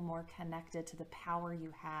you feel more connected to the power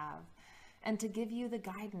you have and to give you the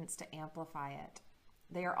guidance to amplify it.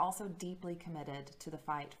 They are also deeply committed to the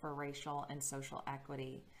fight for racial and social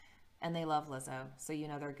equity. And they love Lizzo, so you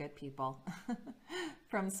know they're good people.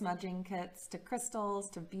 From smudging kits to crystals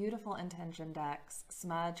to beautiful intention decks,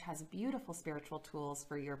 Smudge has beautiful spiritual tools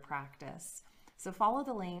for your practice. So follow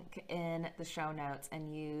the link in the show notes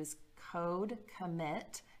and use code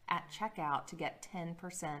COMMIT at checkout to get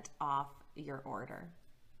 10% off your order.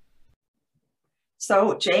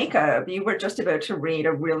 So Jacob, you were just about to read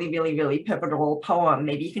a really, really, really pivotal poem.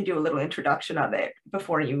 Maybe you can do a little introduction of it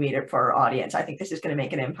before you read it for our audience. I think this is going to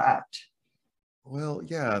make an impact. Well,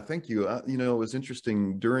 yeah, thank you. You know, it was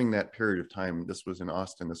interesting during that period of time. This was in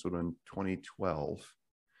Austin. This would have been 2012.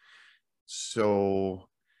 So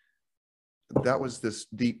that was this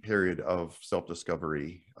deep period of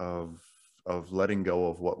self-discovery, of letting go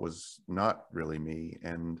of what was not really me.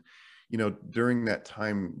 And you know, during that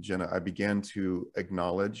time, Jenna, I began to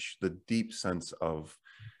acknowledge the deep sense of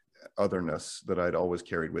otherness that I'd always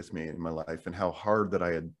carried with me in my life, and how hard that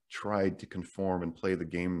I had tried to conform and play the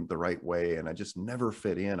game the right way. And I just never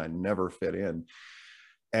fit in. I never fit in.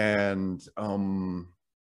 And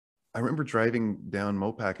I remember driving down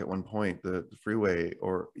Mopac at one point, the freeway,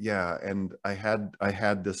 and I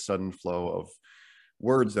had this sudden flow of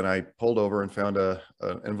words, and I pulled over and found an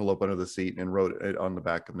envelope under the seat and wrote it on the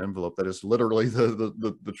back of an envelope. That is literally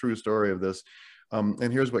the true story of this.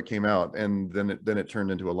 And here's what came out. And then it turned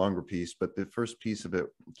into a longer piece, but the first piece of it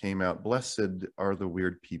came out: blessed are the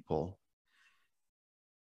weird people,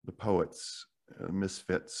 the poets,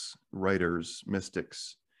 misfits, writers,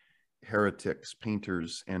 mystics, heretics,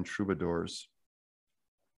 painters, and troubadours,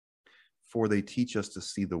 for they teach us to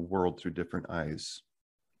see the world through different eyes.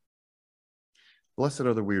 Blessed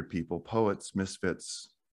are the weird people, poets, misfits,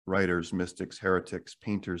 writers, mystics, heretics,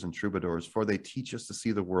 painters, and troubadours, for they teach us to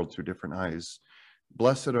see the world through different eyes.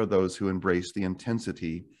 Blessed are those who embrace the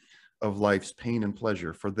intensity of life's pain and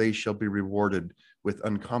pleasure, for they shall be rewarded with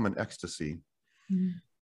uncommon ecstasy. Mm.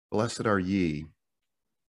 Blessed are ye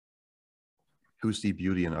who see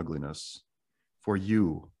beauty in ugliness, for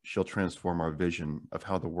you shall transform our vision of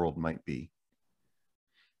how the world might be.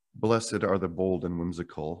 Blessed are the bold and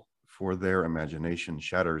whimsical, for their imagination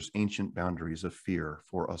shatters ancient boundaries of fear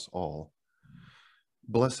for us all.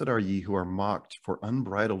 Blessed are ye who are mocked for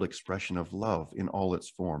unbridled expression of love in all its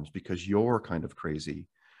forms, because your kind of crazy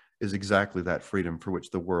is exactly that freedom for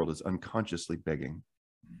which the world is unconsciously begging.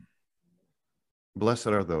 Blessed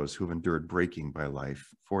are those who have endured breaking by life,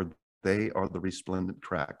 for they are the resplendent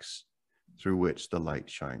cracks through which the light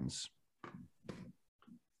shines.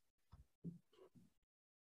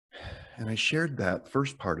 And I shared that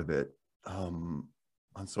first part of it on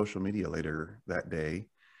social media later that day.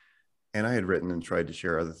 And I had written and tried to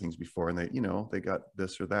share other things before, and they got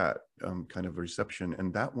this or that kind of reception.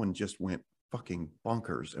 And that one just went fucking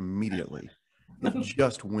bonkers immediately. It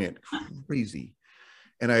just went crazy.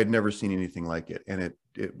 And I had never seen anything like it. And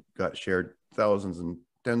it got shared thousands and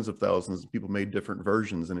tens of thousands. People made different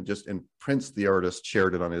versions, and Prince, the artist,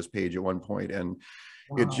 shared it on his page at one point. And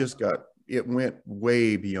wow. It went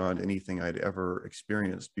way beyond anything I'd ever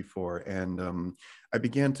experienced before. And I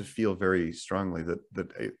began to feel very strongly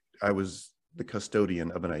that I was the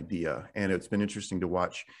custodian of an idea. And it's been interesting to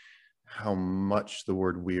watch how much the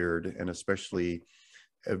word weird, and especially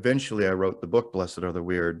eventually I wrote the book, Blessed Are the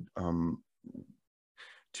Weird,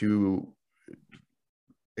 to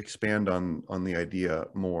expand on the idea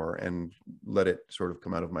more and let it sort of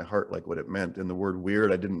come out of my heart, like what it meant. And the word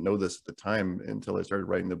weird, I didn't know this at the time until I started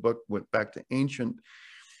writing the book, went back to ancient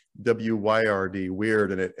W-Y-R-D,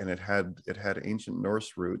 weird, and it had ancient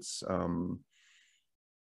Norse roots.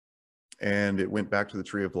 And it went back to the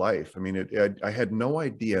tree of life. I mean, I had no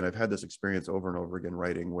idea, and I've had this experience over and over again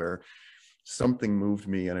writing, where something moved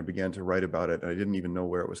me and I began to write about it, and I didn't even know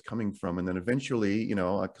where it was coming from. And then eventually,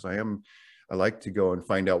 because I like to go and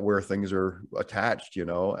find out where things are attached,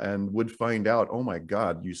 and would find out, oh my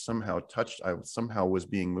God, I somehow was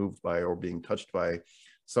being moved by or being touched by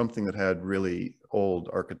something that had really old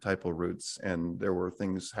archetypal roots. And there were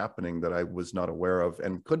things happening that I was not aware of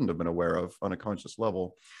and couldn't have been aware of on a conscious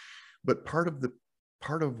level. But part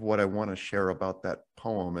of what I want to share about that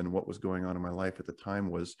poem and what was going on in my life at the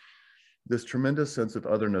time was this tremendous sense of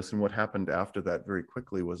otherness. And what happened after that very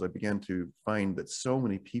quickly was I began to find that so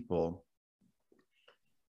many people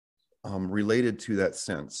related to that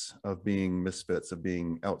sense of being misfits, of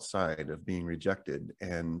being outside, of being rejected.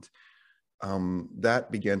 And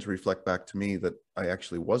that began to reflect back to me that I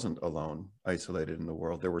actually wasn't alone, isolated in the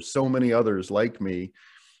world. There were so many others like me.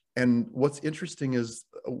 And what's interesting is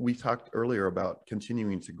we talked earlier about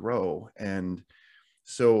continuing to grow. And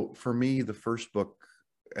so for me, the first book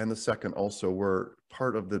and the second also were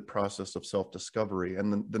part of the process of self-discovery.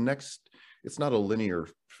 And the next, it's not a linear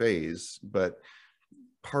phase, but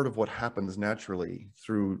part of what happens naturally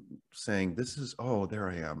through saying, there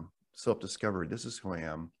I am, self-discovery, this is who I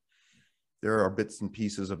am. There are bits and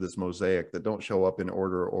pieces of this mosaic that don't show up in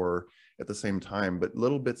order or at the same time, but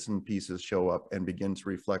little bits and pieces show up and begin to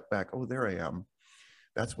reflect back. Oh, there I am.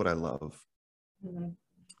 That's what I love. Mm-hmm.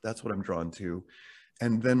 That's what I'm drawn to.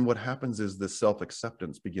 And then what happens is the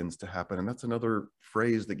self-acceptance begins to happen. And that's another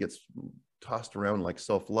phrase that gets tossed around like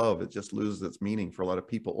self-love. It just loses its meaning for a lot of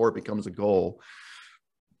people, or it becomes a goal.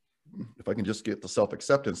 If I can just get the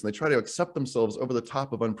self-acceptance, and they try to accept themselves over the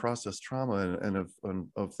top of unprocessed trauma and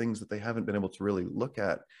of things that they haven't been able to really look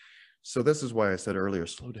at. So this is why I said earlier,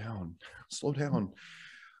 slow down, slow down.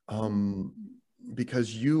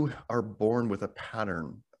 Because you are born with a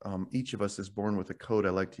pattern. Each of us is born with a code. I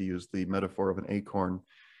like to use the metaphor of an acorn,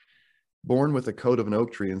 born with a code of an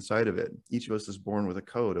oak tree inside of it. Each of us is born with a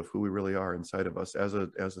code of who we really are inside of us as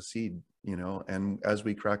a seed, you know, and as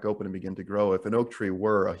we crack open and begin to grow, if an oak tree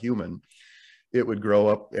were a human, it would grow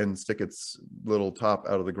up and stick its little top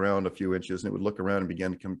out of the ground a few inches, and it would look around and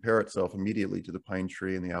begin to compare itself immediately to the pine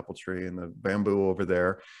tree and the apple tree and the bamboo over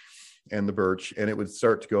there and the birch, and it would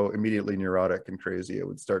start to go immediately neurotic and crazy. It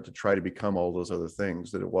would start to try to become all those other things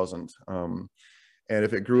that it wasn't. And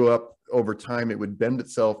if it grew up over time, it would bend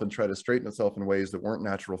itself and try to straighten itself in ways that weren't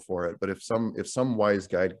natural for it. But if some wise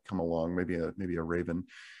guide come along, maybe a raven,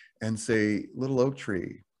 and say, little oak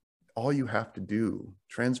tree, all you have to do,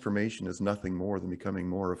 transformation is nothing more than becoming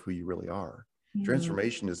more of who you really are.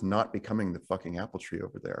 Transformation is not becoming the fucking apple tree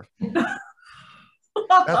over there.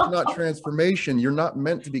 That's not transformation. You're not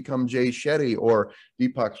meant to become Jay Shetty or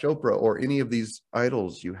Deepak Chopra or any of these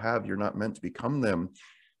idols you have. You're not meant to become them.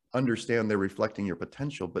 Understand they're reflecting your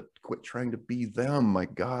potential, but quit trying to be them, my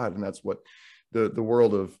God. And that's what the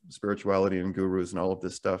world of spirituality and gurus and all of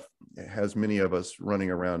this stuff has many of us running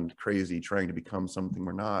around crazy, trying to become something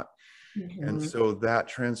we're not. And so that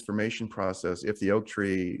transformation process, if the oak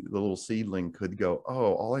tree, the little seedling could go,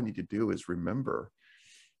 oh, all I need to do is remember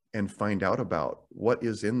and find out about what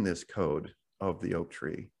is in this code of the oak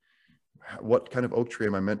tree. What kind of oak tree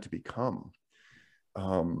am I meant to become?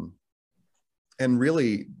 And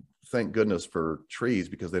really, thank goodness for trees,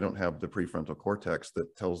 because they don't have the prefrontal cortex that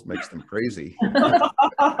makes them crazy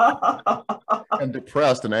and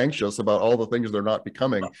depressed and anxious about all the things they're not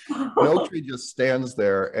becoming. An oak tree just stands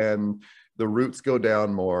there, and the roots go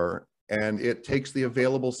down more, and it takes the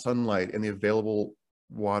available sunlight and the available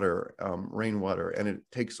water, rainwater, and it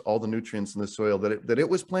takes all the nutrients in the soil that it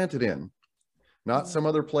was planted in, not some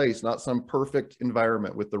other place, not some perfect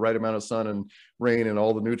environment with the right amount of sun and rain and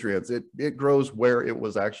all the nutrients. It grows where it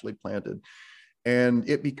was actually planted, and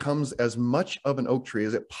it becomes as much of an oak tree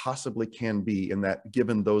as it possibly can be in that,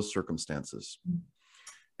 given those circumstances.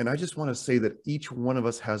 And I just want to say that each one of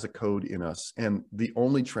us has a code in us, and the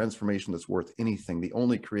only transformation that's worth anything, the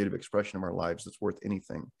only creative expression of our lives that's worth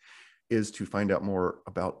anything, is to find out more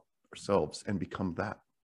about ourselves and become that.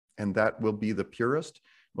 And that will be the purest,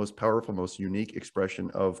 most powerful, most unique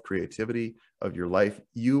expression of creativity of your life.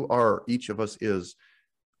 You are, each of us is,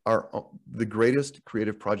 the greatest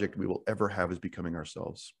creative project we will ever have is becoming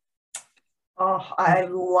ourselves. Oh, I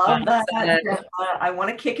love that. I want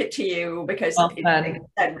to kick it to you, because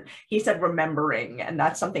he said remembering, and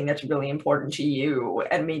that's something that's really important to you,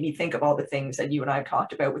 and made me think of all the things that you and I have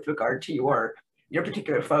talked about with regard to your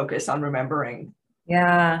particular focus on remembering.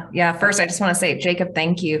 Yeah. First, I just want to say, Jacob,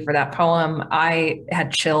 thank you for that poem. I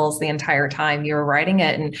had chills the entire time you were writing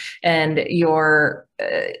it, and your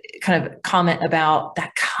kind of comment about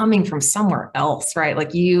that coming from somewhere else, right?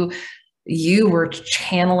 Like you were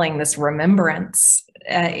channeling this remembrance.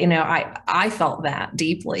 I felt that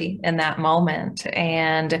deeply in that moment,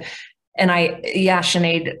 and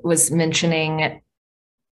Sinead was mentioning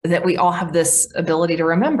that we all have this ability to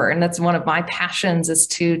remember. And that's one of my passions, is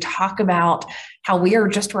to talk about how we are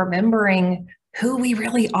just remembering who we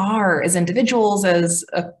really are as individuals, as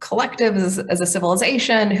a collective, as a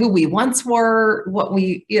civilization, who we once were, what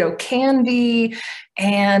we, can be.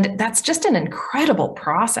 And that's just an incredible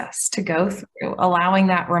process to go through, allowing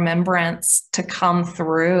that remembrance to come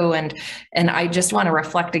through. And I just want to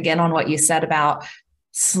reflect again on what you said about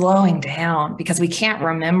slowing down, because we can't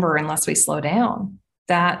remember unless we slow down.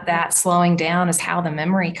 That slowing down is how the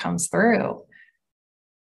memory comes through.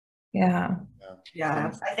 Yeah.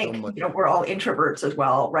 I think we're all introverts as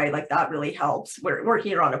well, right? Like that really helps. We're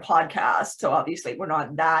here on a podcast, so obviously we're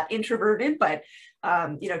not that introverted, but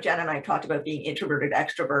Jen and I talked about being introverted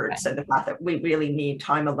extroverts, and the fact that we really need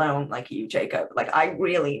time alone, like you, Jacob. Like I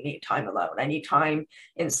really need time alone. I need time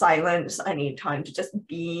in silence. I need time to just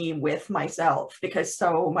be with myself, because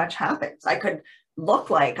so much happens. I could look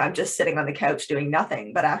like I'm just sitting on the couch doing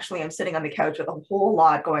nothing, but actually I'm sitting on the couch with a whole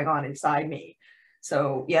lot going on inside me.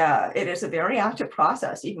 So yeah, it is a very active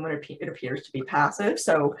process, even when it appears to be passive.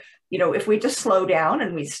 So, if we just slow down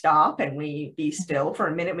and we stop and we be still for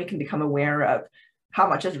a minute, we can become aware of how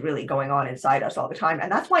much is really going on inside us all the time.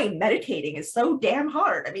 And that's why meditating is so damn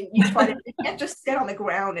hard. I mean, you can't just sit on the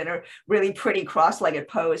ground in a really pretty cross-legged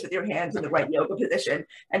pose with your hands in the right yoga position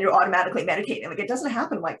and you're automatically meditating. Like, it doesn't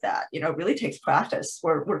happen like that. You know, it really takes practice.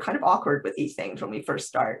 We're kind of awkward with these things when we first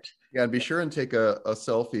start. Yeah, and be sure and take a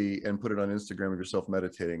selfie and put it on Instagram of yourself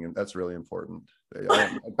meditating, and that's really important. In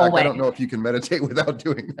fact, I don't know if you can meditate without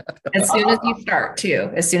doing that. As soon as you start, too.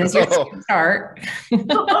 As soon as you start. And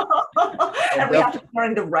we have to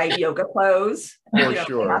learn the right yoga pose. For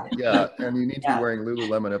sure, yeah. And you need to be wearing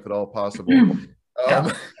Lululemon if at all possible.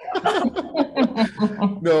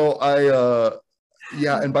 No,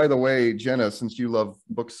 yeah, and by the way, Jenna, since you love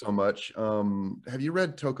books so much, have you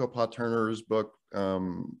read Toko Pa-Turner's book,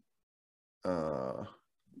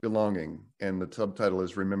 Belonging, and the subtitle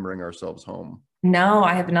is Remembering Ourselves Home? No,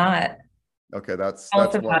 I have not. Okay, that's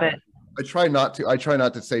about it. I try not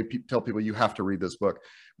to tell people you have to read this book,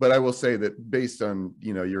 but I will say that based on,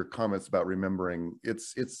 you know, your comments about remembering,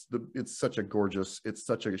 it's such a gorgeous,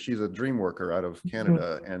 she's a dream worker out of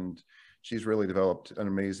Canada, and she's really developed an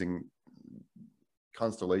amazing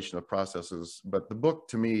constellation of processes. But the book,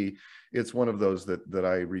 to me, it's one of those that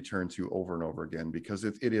I return to over and over again, because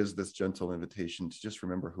it is this gentle invitation to just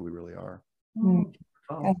remember who we really are.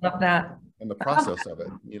 I love that. And the process of it,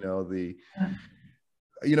 you know,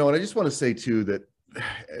 and I just want to say too that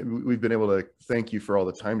we've been able to thank you for all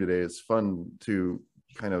the time today. It's fun to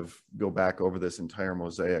kind of go back over this entire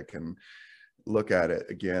mosaic and look at it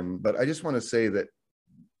again. But I just want to say that,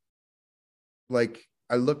 like,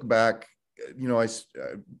 I look back, you know,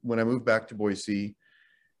 when I moved back to Boise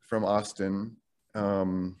from Austin,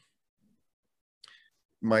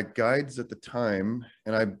 my guides at the time,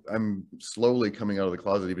 and I'm slowly coming out of the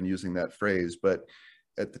closet even using that phrase, but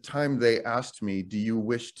at the time they asked me, do you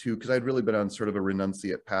wish to, because I'd really been on sort of a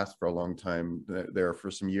renunciate path for a long time there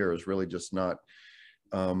for some years, really just not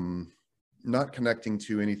connecting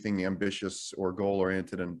to anything ambitious or goal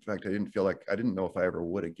oriented. In fact, I didn't know if I ever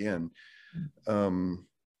would again.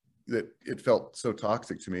 That it felt so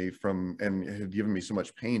toxic to me and it had given me so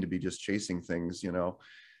much pain to be just chasing things, you know.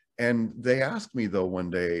 And they asked me though one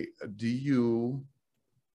day, you're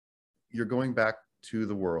going back to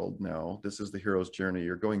the world now. This is the hero's journey.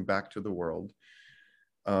 You're going back to the world.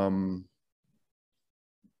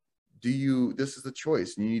 This is the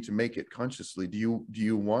choice, and you need to make it consciously. Do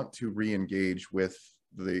you want to re-engage with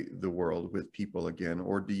the world, with people again,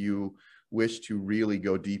 or do you wish to really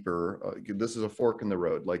go deeper? This is a fork in the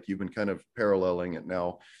road. Like, you've been kind of paralleling it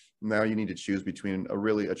now. Now you need to choose between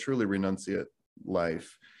a truly renunciate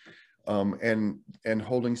life, and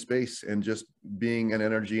holding space and just being an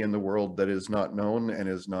energy in the world that is not known and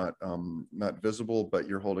is not visible, but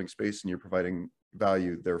you're holding space and you're providing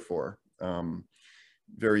value, therefore.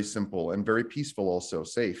 Very simple and very peaceful, also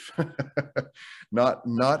safe.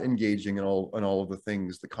 not engaging in all of the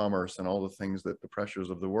things, the commerce and all the things, that the pressures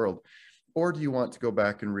of the world. Or do you want to go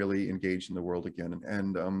back and really engage in the world again?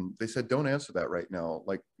 And they said, don't answer that right now.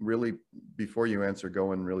 Like, really, before you answer,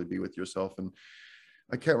 go and really be with yourself. And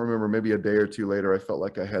I can't remember, maybe a day or two later, I felt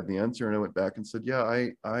like I had the answer, and I went back and said, yeah,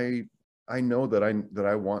 I know that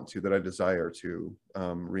I want to, that I desire to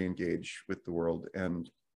re-engage with the world. And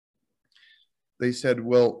they said,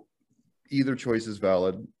 well, either choice is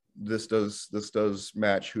valid. This does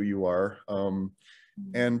match who you are.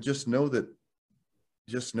 And just know that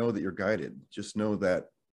you're guided. Just know that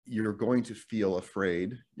you're going to feel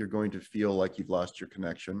afraid. You're going to feel like you've lost your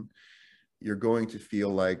connection. You're going to feel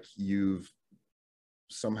like you've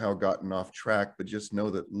somehow gotten off track, but just know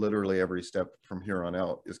that literally every step from here on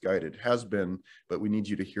out is guided, has been, but we need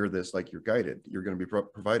you to hear this like you're guided. You're going to be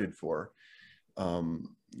provided for.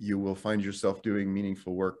 You will find yourself doing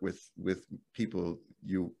meaningful work with people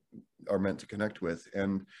you are meant to connect with.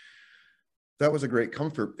 And that was a great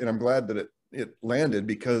comfort. And I'm glad that it landed,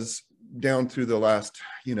 because down through the last,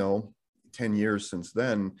 10 years since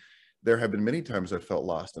then, there have been many times I felt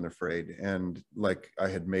lost and afraid, and like I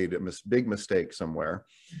had made a big mistake somewhere.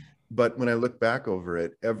 But when I look back over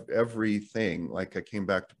it, everything, like, I came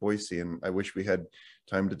back to Boise, and I wish we had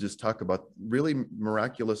time to just talk about really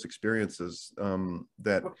miraculous experiences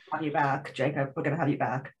that. We'll have you back, Jacob. We're going to have you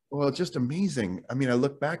back. Well, it's just amazing. I mean, I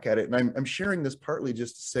look back at it, and I'm sharing this partly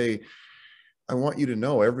just to say, I want you to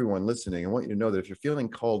know, everyone listening, I want you to know that if you're feeling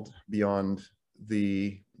called beyond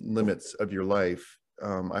the limits of your life,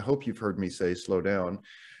 I hope you've heard me say slow down,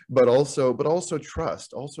 but also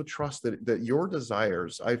trust. Also trust that your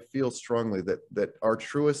desires, I feel strongly that our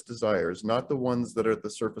truest desires, not the ones that are at the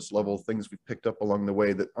surface level, things we've picked up along the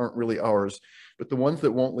way that aren't really ours, but the ones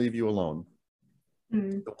that won't leave you alone.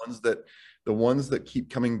 The ones that keep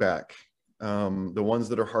coming back. the ones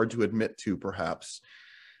that are hard to admit to, perhaps,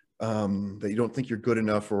 that you don't think you're good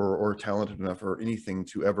enough or talented enough or anything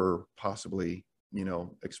to ever possibly,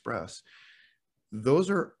 express. Those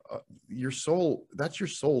are your soul. That's your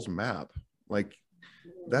soul's map. Like,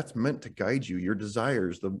 that's meant to guide you. Your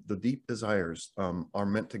desires, the deep desires, are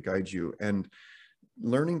meant to guide you. And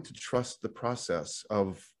learning to trust the process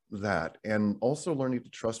of that, and also learning to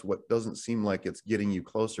trust what doesn't seem like it's getting you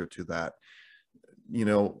closer to that.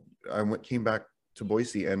 Came back to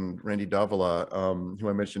Boise, and Randy Davila, who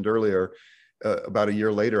I mentioned earlier, about a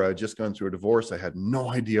year later, I had just gone through a divorce. I had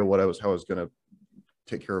no idea how I was going to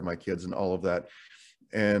take care of my kids and all of that.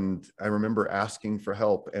 And I remember asking for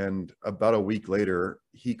help. And about a week later,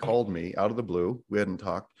 he called me out of the blue. We hadn't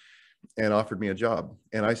talked, and offered me a job.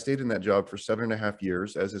 And I stayed in that job for 7.5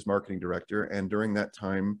 years as his marketing director. And during that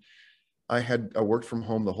time, I worked from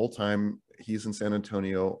home the whole time. He's in San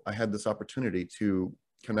Antonio. I had this opportunity to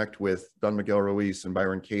connect with Don Miguel Ruiz and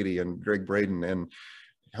Byron Katie and Greg Braden, and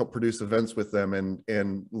help produce events with them,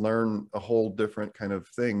 and learn a whole different kind of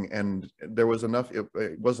thing. And there was enough. It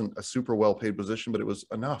wasn't a super well-paid position, but it was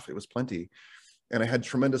enough. It was plenty. And I had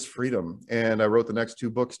tremendous freedom. And I wrote the next 2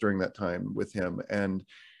 books during that time with him. And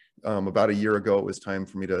about a year ago, it was time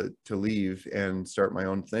for me to leave and start my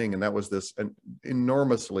own thing. And that was this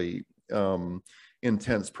enormously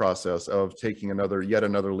intense process of taking yet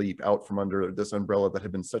another leap out from under this umbrella that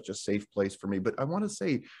had been such a safe place for me. But I want to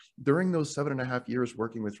say, during those 7.5 years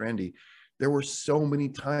working with Randy, there were so many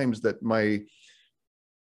times that my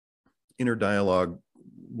inner dialogue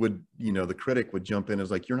would, the critic would jump in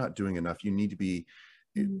as like, you're not doing enough. You need to be,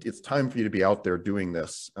 it's time for you to be out there doing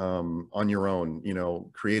this on your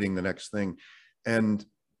own, creating the next thing. And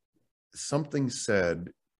something said,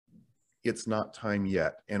 it's not time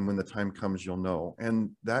yet. And when the time comes, you'll know.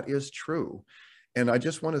 And that is true. And I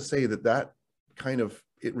just want to say that kind of,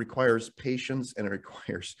 it requires patience, and it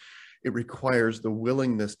requires the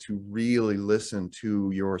willingness to really listen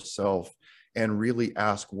to yourself and really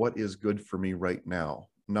ask, what is good for me right now?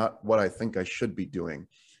 Not what I think I should be doing.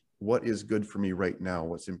 What is good for me right now?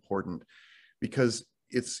 What's important? Because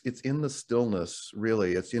it's in the stillness,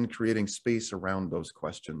 really. It's in creating space around those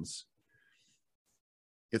questions.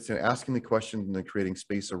 It's in asking the questions and then creating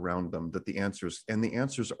space around them, that the answers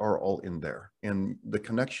are all in there. And the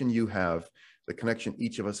connection you have, the connection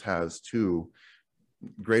each of us has to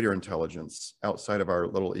greater intelligence outside of our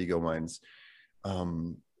little ego minds,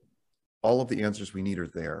 all of the answers we need are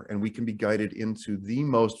there. And we can be guided into the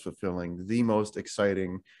most fulfilling, the most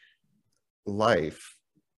exciting life.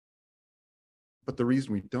 But the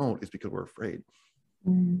reason we don't is because we're afraid.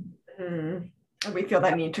 Mm-hmm. And we feel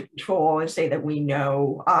that need to control and say that we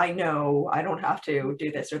know, I don't have to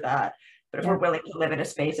do this or that. But if we're willing to live in a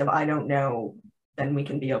space of I don't know, then we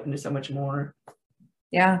can be open to so much more.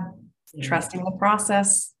 Yeah. Trusting the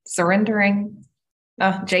process, surrendering.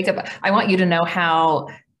 Jacob, I want you to know how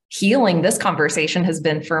healing this conversation has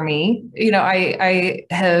been for me. I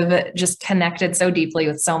have just connected so deeply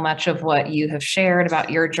with so much of what you have shared about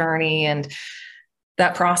your journey and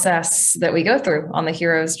that process that we go through on the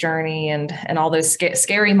hero's journey, and all those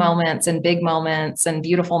scary moments and big moments and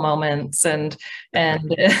beautiful moments and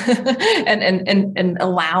and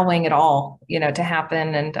allowing it all, to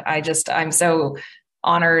happen. And I'm so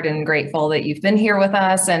honored and grateful that you've been here with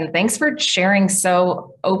us. And thanks for sharing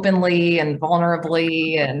so openly and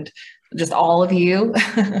vulnerably, and just all of you.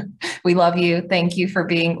 We love you. Thank you for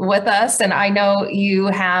being with us. And I know you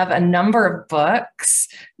have a number of books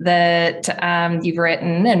that you've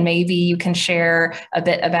written, and maybe you can share a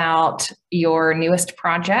bit about your newest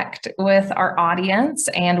project with our audience.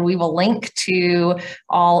 And we will link to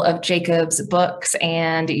all of Jacob's books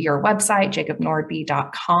and your website,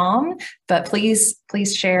 jacobnordby.com. But please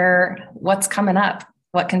share what's coming up.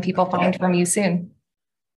 What can people find from you soon?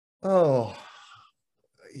 Oh,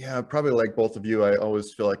 yeah, probably like both of you, I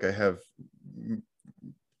always feel like I have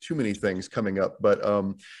too many things coming up. But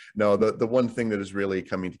no, the one thing that is really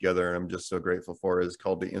coming together, and I'm just so grateful for, is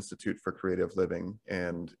called the Institute for Creative Living.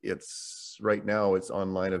 And right now it's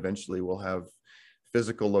online. Eventually we'll have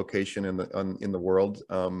physical location in the world.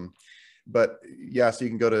 But yeah, so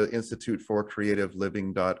you can go to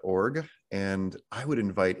instituteforcreativeliving.org. And I would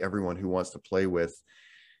invite everyone who wants to play with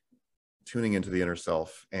tuning into the inner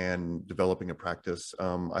self and developing a practice.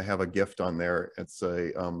 I have a gift on there. There's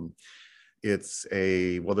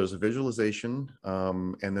a visualization,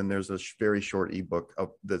 and then there's a very short ebook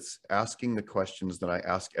that's asking the questions that I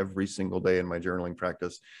ask every single day in my journaling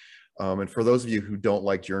practice. And for those of you who don't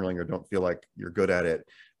like journaling or don't feel like you're good at it,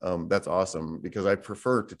 that's awesome, because I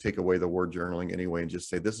prefer to take away the word journaling anyway and just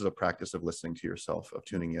say, this is a practice of listening to yourself, of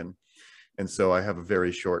tuning in. And so I have a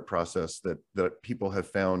very short process that people have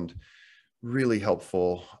found really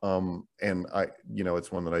helpful. And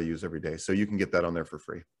it's one that I use every day. So you can get that on there for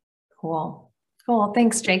free. Cool. Cool.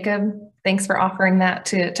 Thanks, Jacob. Thanks for offering that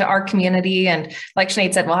to our community. And like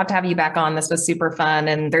Sinead said, we'll have to have you back on. This was super fun.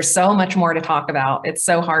 And there's so much more to talk about. It's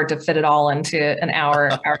so hard to fit it all into an hour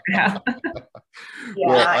and a half. Yeah,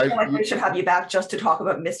 well, I feel like we should have you back just to talk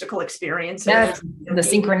about mystical experiences. Yes, the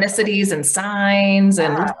synchronicities and signs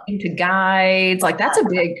and listening to guides. Like that's a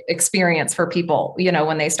big experience for people,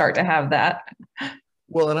 when they start to have that.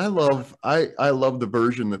 Well, and I love the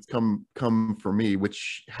version that's come for me,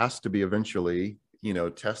 which has to be eventually,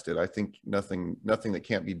 tested. I think nothing that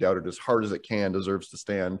can't be doubted as hard as it can deserves to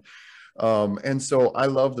stand. And so I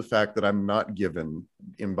love the fact that I'm not given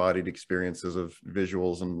embodied experiences of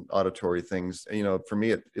visuals and auditory things. For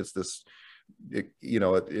me, it's this,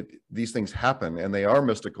 these things happen and they are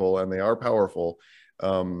mystical and they are powerful.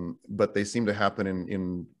 But they seem to happen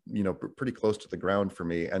in pretty close to the ground for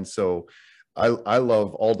me. And so I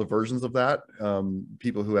love all the versions of that.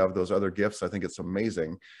 People who have those other gifts, I think it's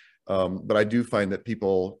amazing. But I do find that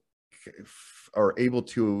people are able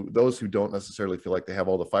to, those who don't necessarily feel like they have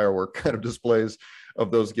all the firework kind of displays of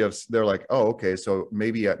those gifts, they're like, oh, okay, so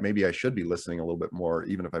maybe I should be listening a little bit more,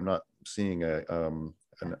 even if I'm not seeing an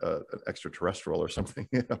extraterrestrial or something.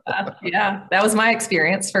 Yeah, that was my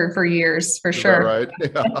experience for years, for sure. Right?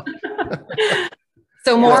 Yeah.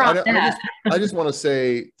 So more on that. I just want to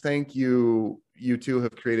say thank you. You two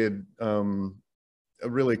have created a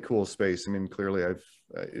really cool space. I mean, clearly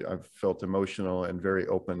I've felt emotional and very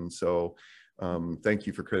open. So thank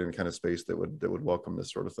you for creating the kind of space that would welcome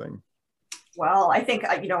this sort of thing. Well, I think,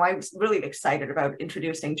 I was really excited about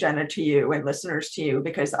introducing Jenna to you and listeners to you,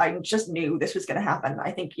 because I just knew this was going to happen.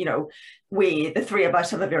 I think, the three of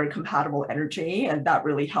us have a very compatible energy, and that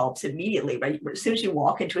really helps immediately, right? As soon as you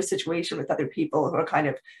walk into a situation with other people who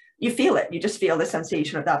are you feel it, you just feel the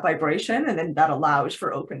sensation of that vibration, and then that allows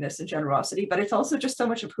for openness and generosity. But it's also just so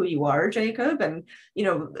much of who you are, Jacob, and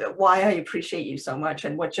why I appreciate you so much.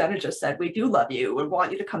 And what Jenna just said, we do love you, we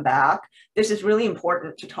want you to come back. This is really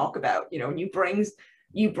important to talk about, and you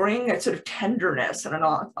bring a sort of tenderness and an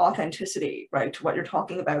authenticity, right, to what you're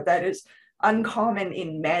talking about that is uncommon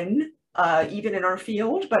in men, even in our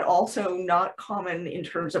field, but also not common in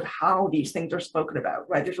terms of how these things are spoken about,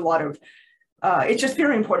 right? There's a lot of it's just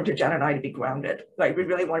very important to Jen and I to be grounded. Like, we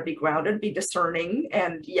really want to be grounded, be discerning,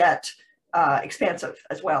 and yet expansive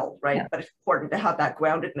as well, right? Yeah. But it's important to have that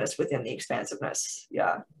groundedness within the expansiveness.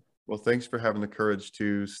 Yeah. Well, thanks for having the courage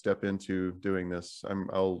to step into doing this.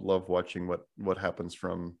 I'll love watching what happens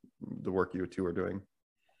from the work you two are doing.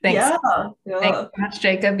 Thanks. Yeah. Thanks so much,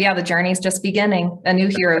 Jacob. Yeah, the journey's just beginning. A new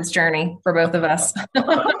hero's journey for both of us.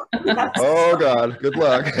 Oh God, good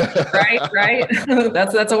luck. Right.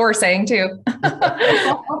 That's what we're saying too.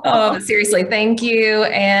 Seriously, thank you.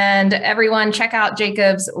 And everyone, check out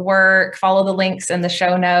Jacob's work, follow the links in the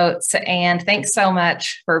show notes. And thanks so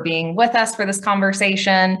much for being with us for this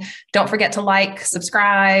conversation. Don't forget to like,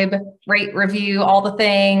 subscribe, rate, review, all the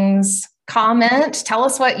things. Comment, tell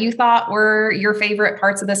us what you thought were your favorite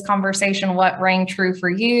parts of this conversation, what rang true for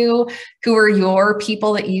you, who are your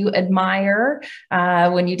people that you admire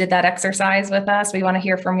when you did that exercise with us. We want to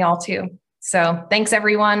hear from y'all too. So thanks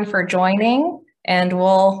everyone for joining, and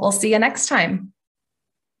we'll see you next time.